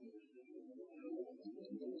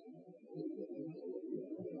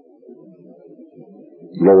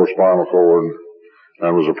lower spinal cord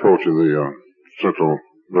and was approaching the central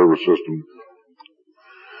nervous system.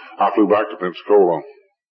 I flew back to Pensacola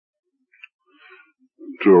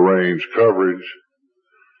to arrange coverage,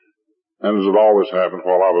 and as it always happened,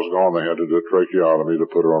 while I was gone, they had to do a tracheotomy to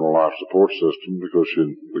put her on a life support system because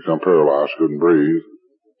she'd become paralyzed, couldn't breathe.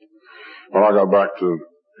 When I got back to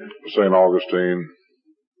St. Augustine,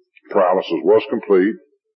 paralysis was complete.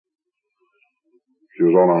 She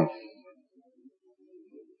was on a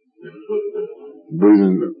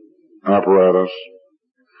breathing apparatus,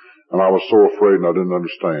 and I was so afraid and I didn't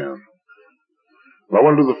understand. And I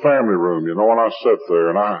went to the family room, and I sat there,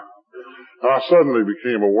 and I suddenly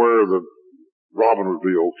became aware that Robin would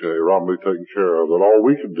be okay, Robin would be taken care of, that all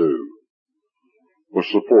we could do was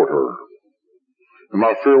support her. And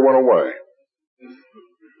my fear went away.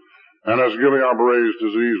 And as Guillain-Barré's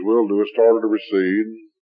disease will do, it started to recede.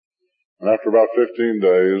 And after about 15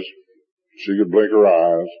 days, she could blink her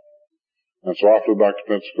eyes. And so I flew back to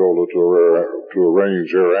Pensacola to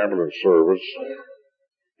arrange air ambulance service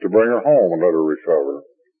to bring her home and let her recover.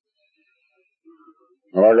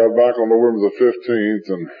 And I got back on November the 15th,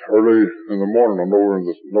 and early in the morning on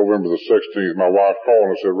November the 16th, my wife called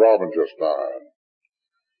and said, "Robin just died.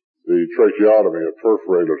 The tracheotomy had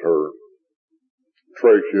perforated her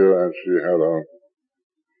trachea, and she had a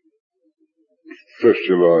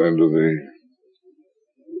fistula into the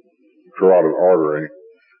carotid artery,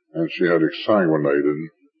 and she had exsanguinated,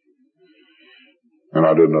 and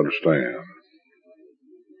I didn't understand."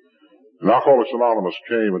 And Alcoholics Anonymous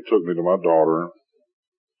came and took me to my daughter.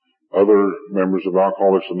 Other members of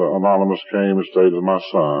Alcoholics Anonymous came and stayed with my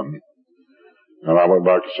son. And I went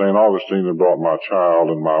back to St. Augustine and brought my child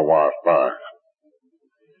and my wife back.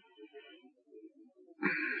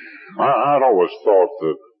 I'd always thought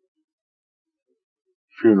that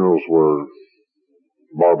funerals were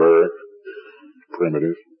barbaric,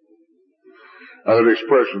 primitive, and that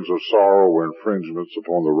expressions of sorrow were infringements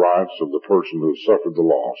upon the rights of the person who suffered the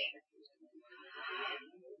loss.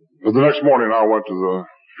 But the next morning I went to the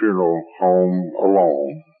funeral home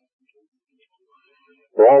alone.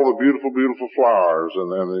 For all the beautiful, beautiful flowers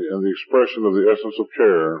and the expression of the essence of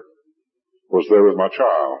care was there with my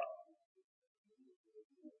child.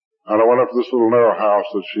 And I went up to this little narrow house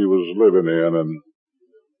that she was living in, and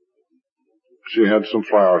she had some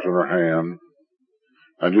flowers in her hand.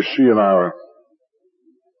 And just she and I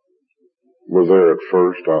were there at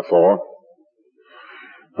first, I thought.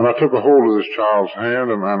 And I took a hold of this child's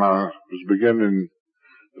hand, and I was beginning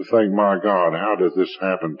to think, my God, how did this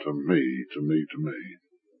happen to me?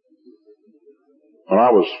 And I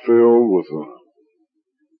was filled with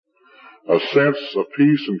a sense of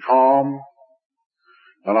peace and calm.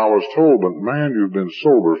 And I was told, "But man, you've been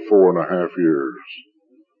sober 4.5 years.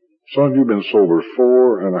 Son, you've been sober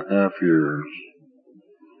 4.5 years.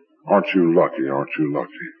 Aren't you lucky?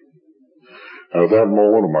 And at that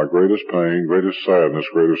moment of my greatest pain, greatest sadness,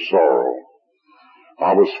 greatest sorrow,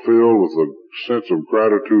 I was filled with a sense of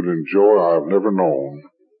gratitude and joy I have never known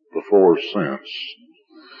before or since.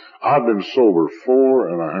 I've been sober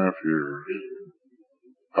 4.5 years.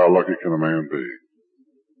 How lucky can a man be?"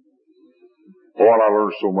 Oh, and I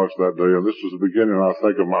learned so much that day, and this was the beginning, I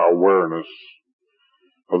think, of my awareness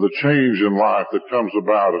of the change in life that comes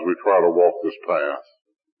about as we try to walk this path.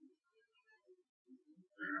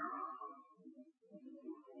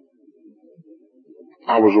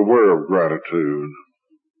 I was aware of gratitude,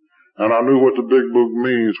 and I knew what the big book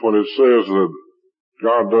means when it says that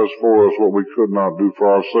God does for us what we could not do for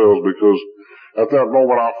ourselves, because At that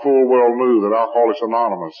moment, I full well knew that Alcoholics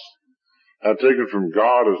Anonymous had taken from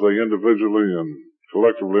God, as they individually and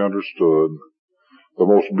collectively understood, the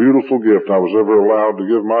most beautiful gift I was ever allowed to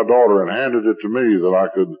give my daughter, and handed it to me that I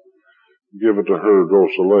could give it to her,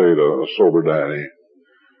 Dulce Leda, a sober daddy.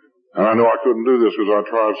 And I knew I couldn't do this because I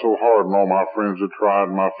tried so hard, and all my friends had tried,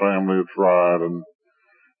 and my family had tried, and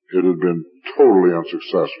it had been totally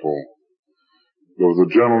unsuccessful. But with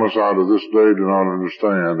the gentleness I to this day do not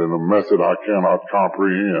understand, and a method I cannot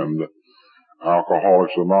comprehend,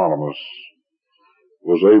 Alcoholics Anonymous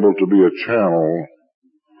was able to be a channel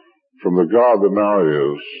from the God that now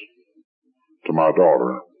is to my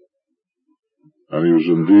daughter. And he was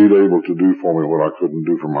indeed able to do for me what I couldn't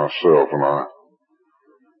do for myself, and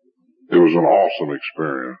it was an awesome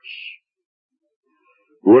experience.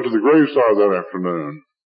 We went to the graveside that afternoon,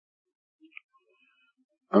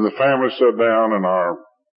 and the family sat down, and our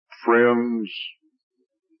friends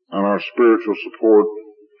and our spiritual support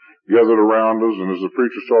gathered around us, and as the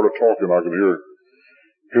preacher started talking, I could hear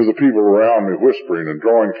the people around me whispering and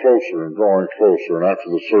drawing closer, and after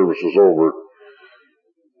the service was over,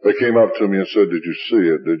 they came up to me and said, "Did you see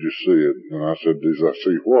it? Did you see it?" And I said, "Did I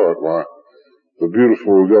see what?" "Why, the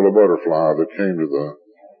beautiful yellow butterfly that came to the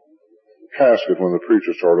casket when the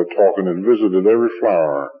preacher started talking and visited every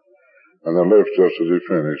flower, and then left just as he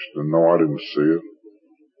finished." And no, I didn't see it.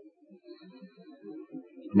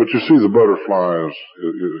 But you see, the butterfly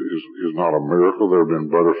is not a miracle. There have been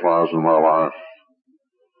butterflies in my life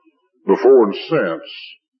before and since.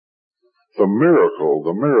 The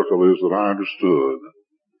miracle is that I understood,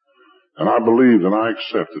 and I believed, and I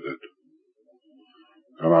accepted it,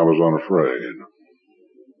 and I was unafraid.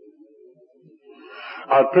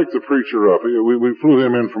 I picked the preacher up. We flew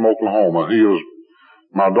him in from Oklahoma. He was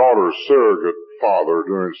my daughter's surrogate father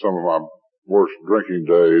during some of my worst drinking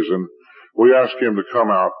days, and we asked him to come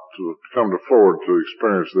to Florida to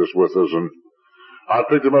experience this with us, and I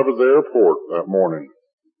picked him up at the airport that morning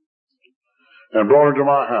and brought him to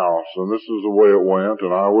my house, and this is the way it went,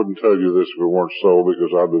 and I wouldn't tell you this if it weren't so,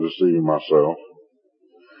 because I'd be deceiving myself.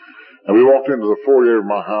 And we walked into the foyer of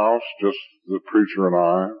my house, just the preacher and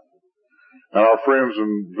I, and our friends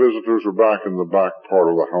and visitors were back in the back part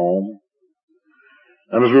of the home.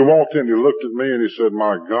 And as we walked in, he looked at me and he said,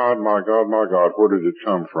 "My God, my God, my God, where did it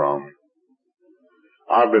come from?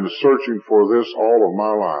 I've been searching for this all of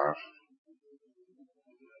my life."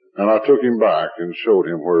 And I took him back and showed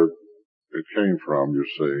him where it came from, you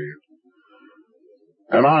see.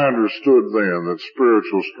 And I understood then that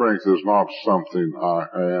spiritual strength is not something I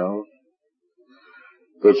have.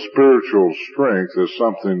 That spiritual strength is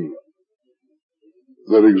something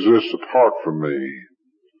that exists apart from me,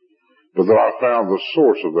 but that I found the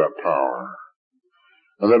source of that power.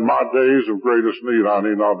 And that in my days of greatest need, I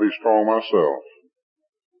need not be strong myself.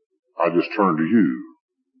 I just turn to you.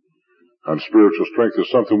 And spiritual strength is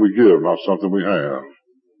something we give, not something we have.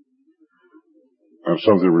 And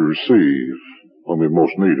something we receive when we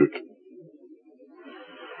most need it.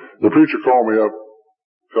 The preacher called me up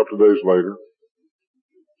a couple of days later.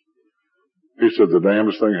 He said the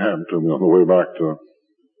damnedest thing happened to me on the way back to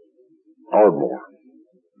Ardmore.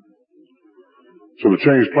 So we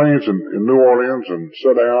changed planes in New Orleans and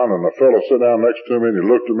sat down, and a fellow sat down next to me, and he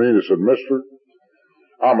looked at me and he said, "Mister,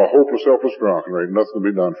 I'm a hopeless, helpless drunk, and there ain't nothing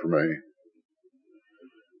to be done for me."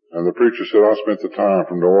 And the preacher said, "I spent the time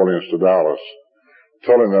from New Orleans to Dallas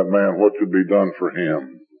telling that man what could be done for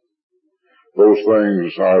him. Those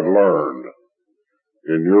things I've learned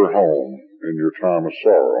in your home, in your time of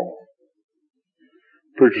sorrow."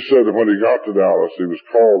 The preacher said that when he got to Dallas, he was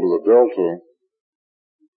called to the Delta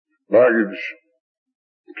baggage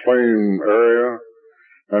claim area,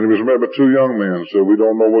 and he was met by two young men and said, "We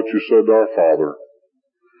don't know what you said to our father,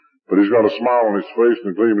 but he's got a smile on his face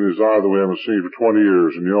and a gleam in his eye that we haven't seen for 20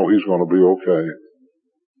 years, and you know he's going to be okay."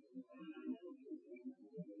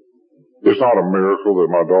 It's not a miracle that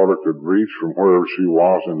my daughter could reach from wherever she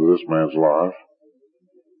was into this man's life.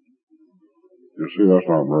 You see, that's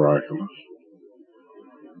not miraculous.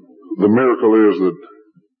 The miracle is that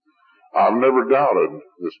I've never doubted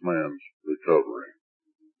this man's recovery.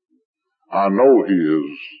 I know he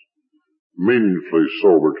is meaningfully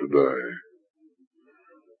sober today.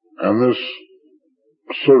 And this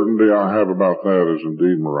certainty I have about that is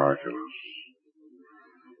indeed miraculous.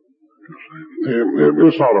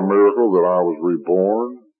 It's not a miracle that I was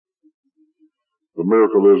reborn. The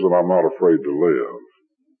miracle is that I'm not afraid to live.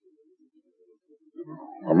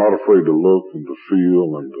 I'm not afraid to look and to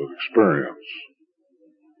feel and to experience.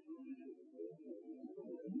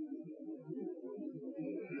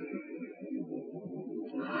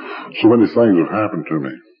 So many things have happened to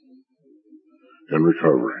me in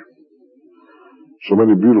recovery. So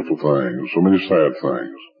many beautiful things, so many sad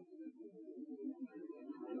things.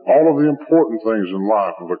 All of the important things in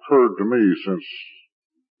life have occurred to me since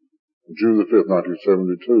June the 5th,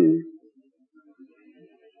 1972.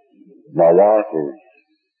 My wife of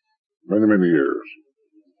many, many years.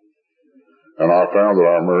 And I found that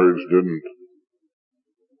our marriage didn't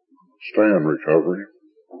stand recovery.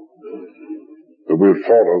 That we had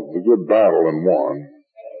fought the good battle and won.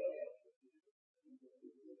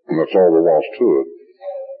 And that's all there was to it.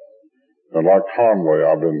 And like Conway,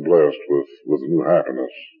 I've been blessed with new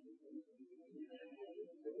happiness.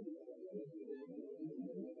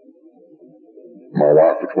 My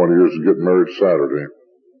wife for 20 years is getting married Saturday.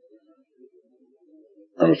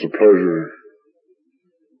 And it's a pleasure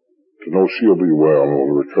to know she'll be well and will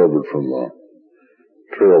have recovered from the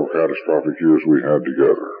terrible catastrophic years we had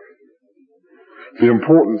together. The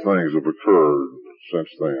important things have occurred since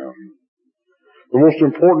then. The most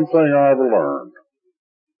important thing I ever learned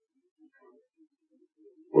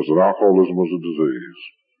was that alcoholism was a disease,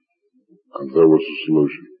 and there was a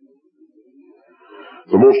solution.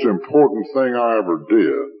 The most important thing I ever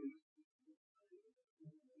did,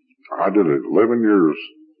 I did it 11 years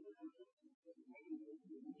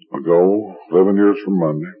ago, 11 years from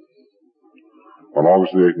Monday, on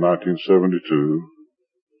August the 8th, 1972,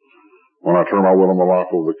 when I turned my will and my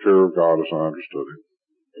life over to the care of God as I understood it.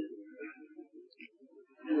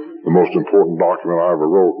 The most important document I ever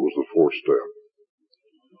wrote was the fourth step.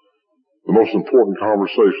 The most important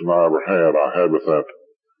conversation I ever had, I had with that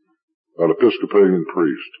Episcopalian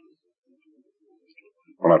priest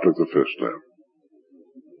when I took the fifth step.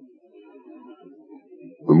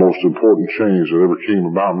 The most important change that ever came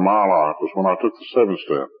about in my life was when I took the seventh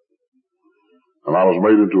step. And I was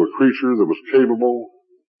made into a creature that was capable,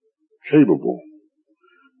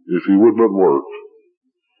 if he would but work,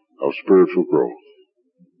 of spiritual growth.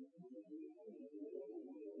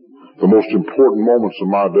 The most important moments of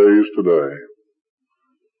my days today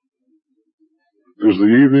is the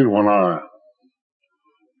evening when I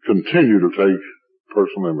continue to take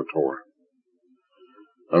personal inventory.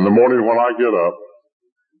 And the morning when I get up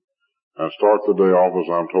and start the day off as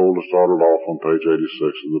I'm told to start it off on page 86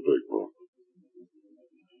 of the big book.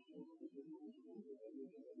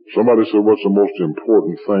 Somebody said, what's the most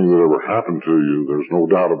important thing that ever happened to you? There's no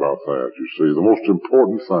doubt about that. You see, the most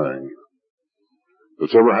important thing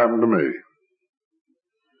that's ever happened to me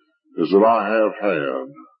is that I have had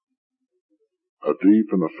a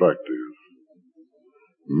deep and effective,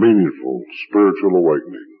 meaningful spiritual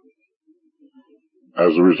awakening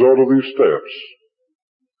as a result of these steps.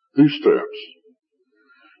 These steps.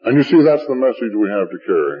 And you see, that's the message we have to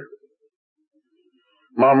carry.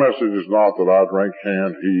 My message is not that I drank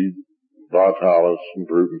canned heat, Vitalis, and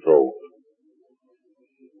Brute and Coke.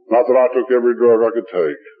 Not that I took every drug I could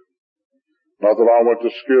take. Not that I went to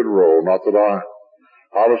Skid Row. Not that I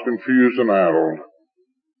was confused and addled.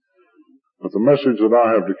 But the message that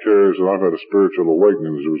I have to carry is that I've had a spiritual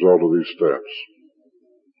awakening as a result of these steps.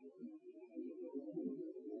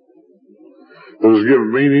 That has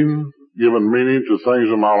given meaning to things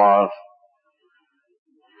in my life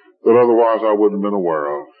that otherwise I wouldn't have been aware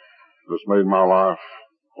of. That's made my life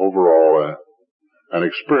overall an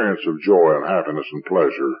experience of joy and happiness and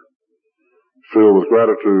pleasure, filled with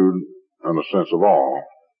gratitude and a sense of awe.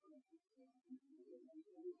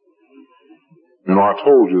 You know, I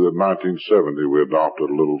told you that in 1970 we adopted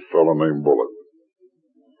a little fellow named Bullet.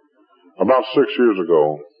 About 6 years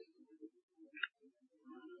ago,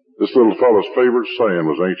 this little fellow's favorite saying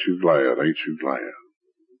was, ain't you glad, ain't you glad?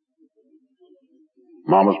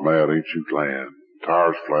 Mama's mad, ain't you glad?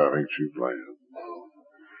 Tires flat, ain't you glad?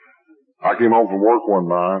 I came home from work one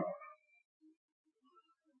night,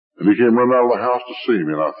 and he came running out of the house to see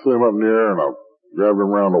me, and I threw him up in the air, and I grabbed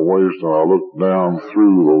him around the waist, and I looked down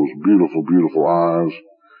through those beautiful, beautiful eyes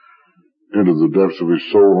into the depths of his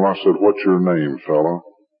soul, and I said, what's your name, fella?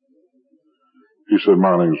 He said,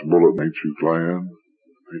 my name's Bullet, ain't you glad?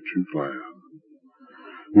 Ain't you glad?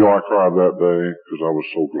 You know, I cried that day because I was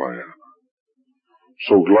so glad.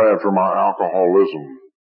 So glad for my alcoholism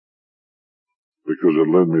because it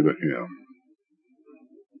led me to him.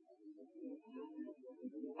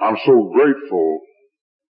 I'm so grateful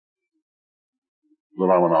that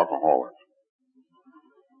I'm an alcoholic.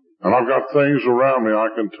 And I've got things around me I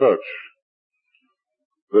can touch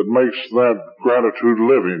that makes that gratitude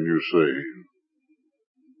living, you see.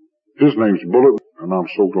 His name's Bullet, and I'm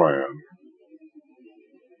so glad.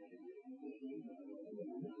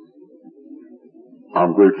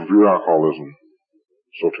 I'm grateful for your alcoholism.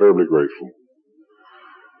 So terribly grateful.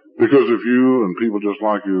 Because if you and people just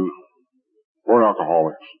like you weren't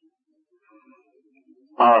alcoholics,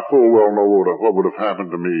 I full well know what would have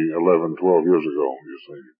happened to me 11, 12 years ago, you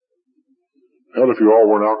see. Hell, if you all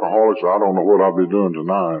weren't alcoholics, I don't know what I'd be doing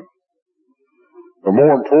tonight. But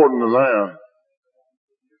more important than that,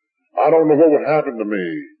 I don't know what would happen to me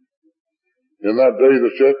in that day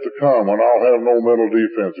that's yet to come when I'll have no mental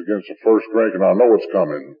defense against the first drink, and I know it's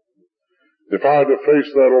coming. If I had to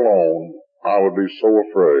face that alone, I would be so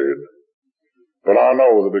afraid. But I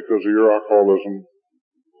know that because of your alcoholism,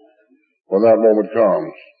 when that moment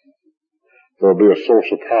comes, there'll be a source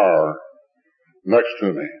of power next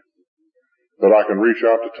to me that I can reach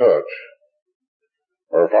out to touch.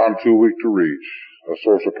 Or if I'm too weak to reach, a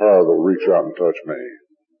source of power that will reach out and touch me.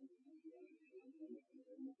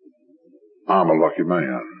 I'm a lucky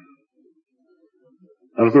man.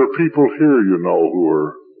 And if there are people here, you know, who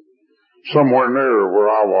are somewhere near where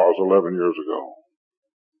I was 11 years ago,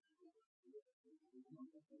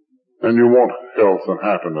 and you want health and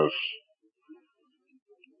happiness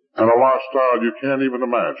and a lifestyle you can't even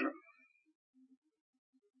imagine,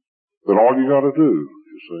 then all you got to do,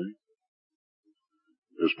 you see,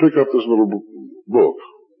 is pick up this little book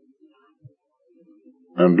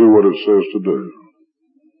and do what it says to do.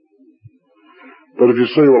 But if you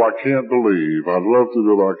say, well, I can't believe, I'd love to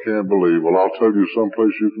do it, I can't believe, well, I'll tell you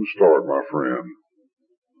someplace you can start, my friend.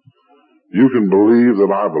 You can believe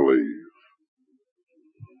that I believe,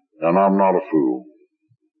 and I'm not a fool.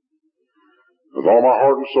 With all my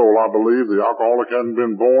heart and soul, I believe the alcoholic hasn't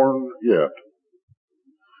been born yet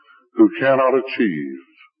who cannot achieve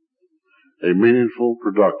a meaningful,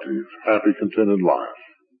 productive, happy, contented life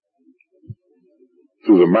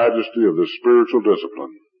through the majesty of this spiritual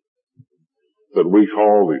discipline that we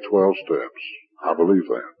call the 12 steps. I believe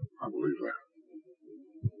that. I believe that.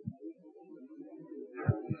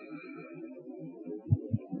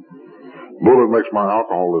 Bullet makes my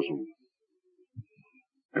alcoholism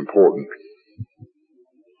important.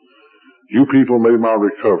 You people made my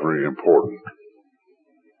recovery important.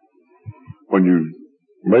 When you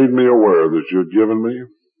made me aware that you'd given me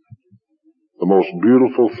the most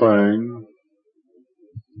beautiful thing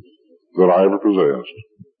that I ever possessed.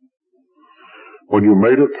 When you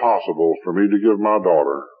made it possible for me to give my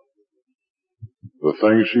daughter the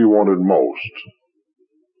thing she wanted most,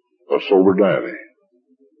 a sober daddy.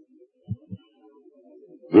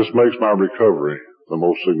 This makes my recovery the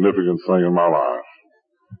most significant thing in my life.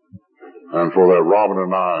 And for that, Robin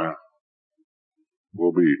and I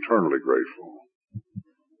will be eternally grateful.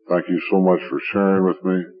 Thank you so much for sharing with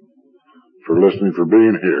me, for listening, for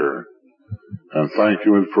being here. And thank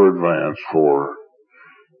you in advance for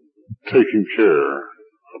taking care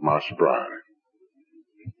of my sobriety.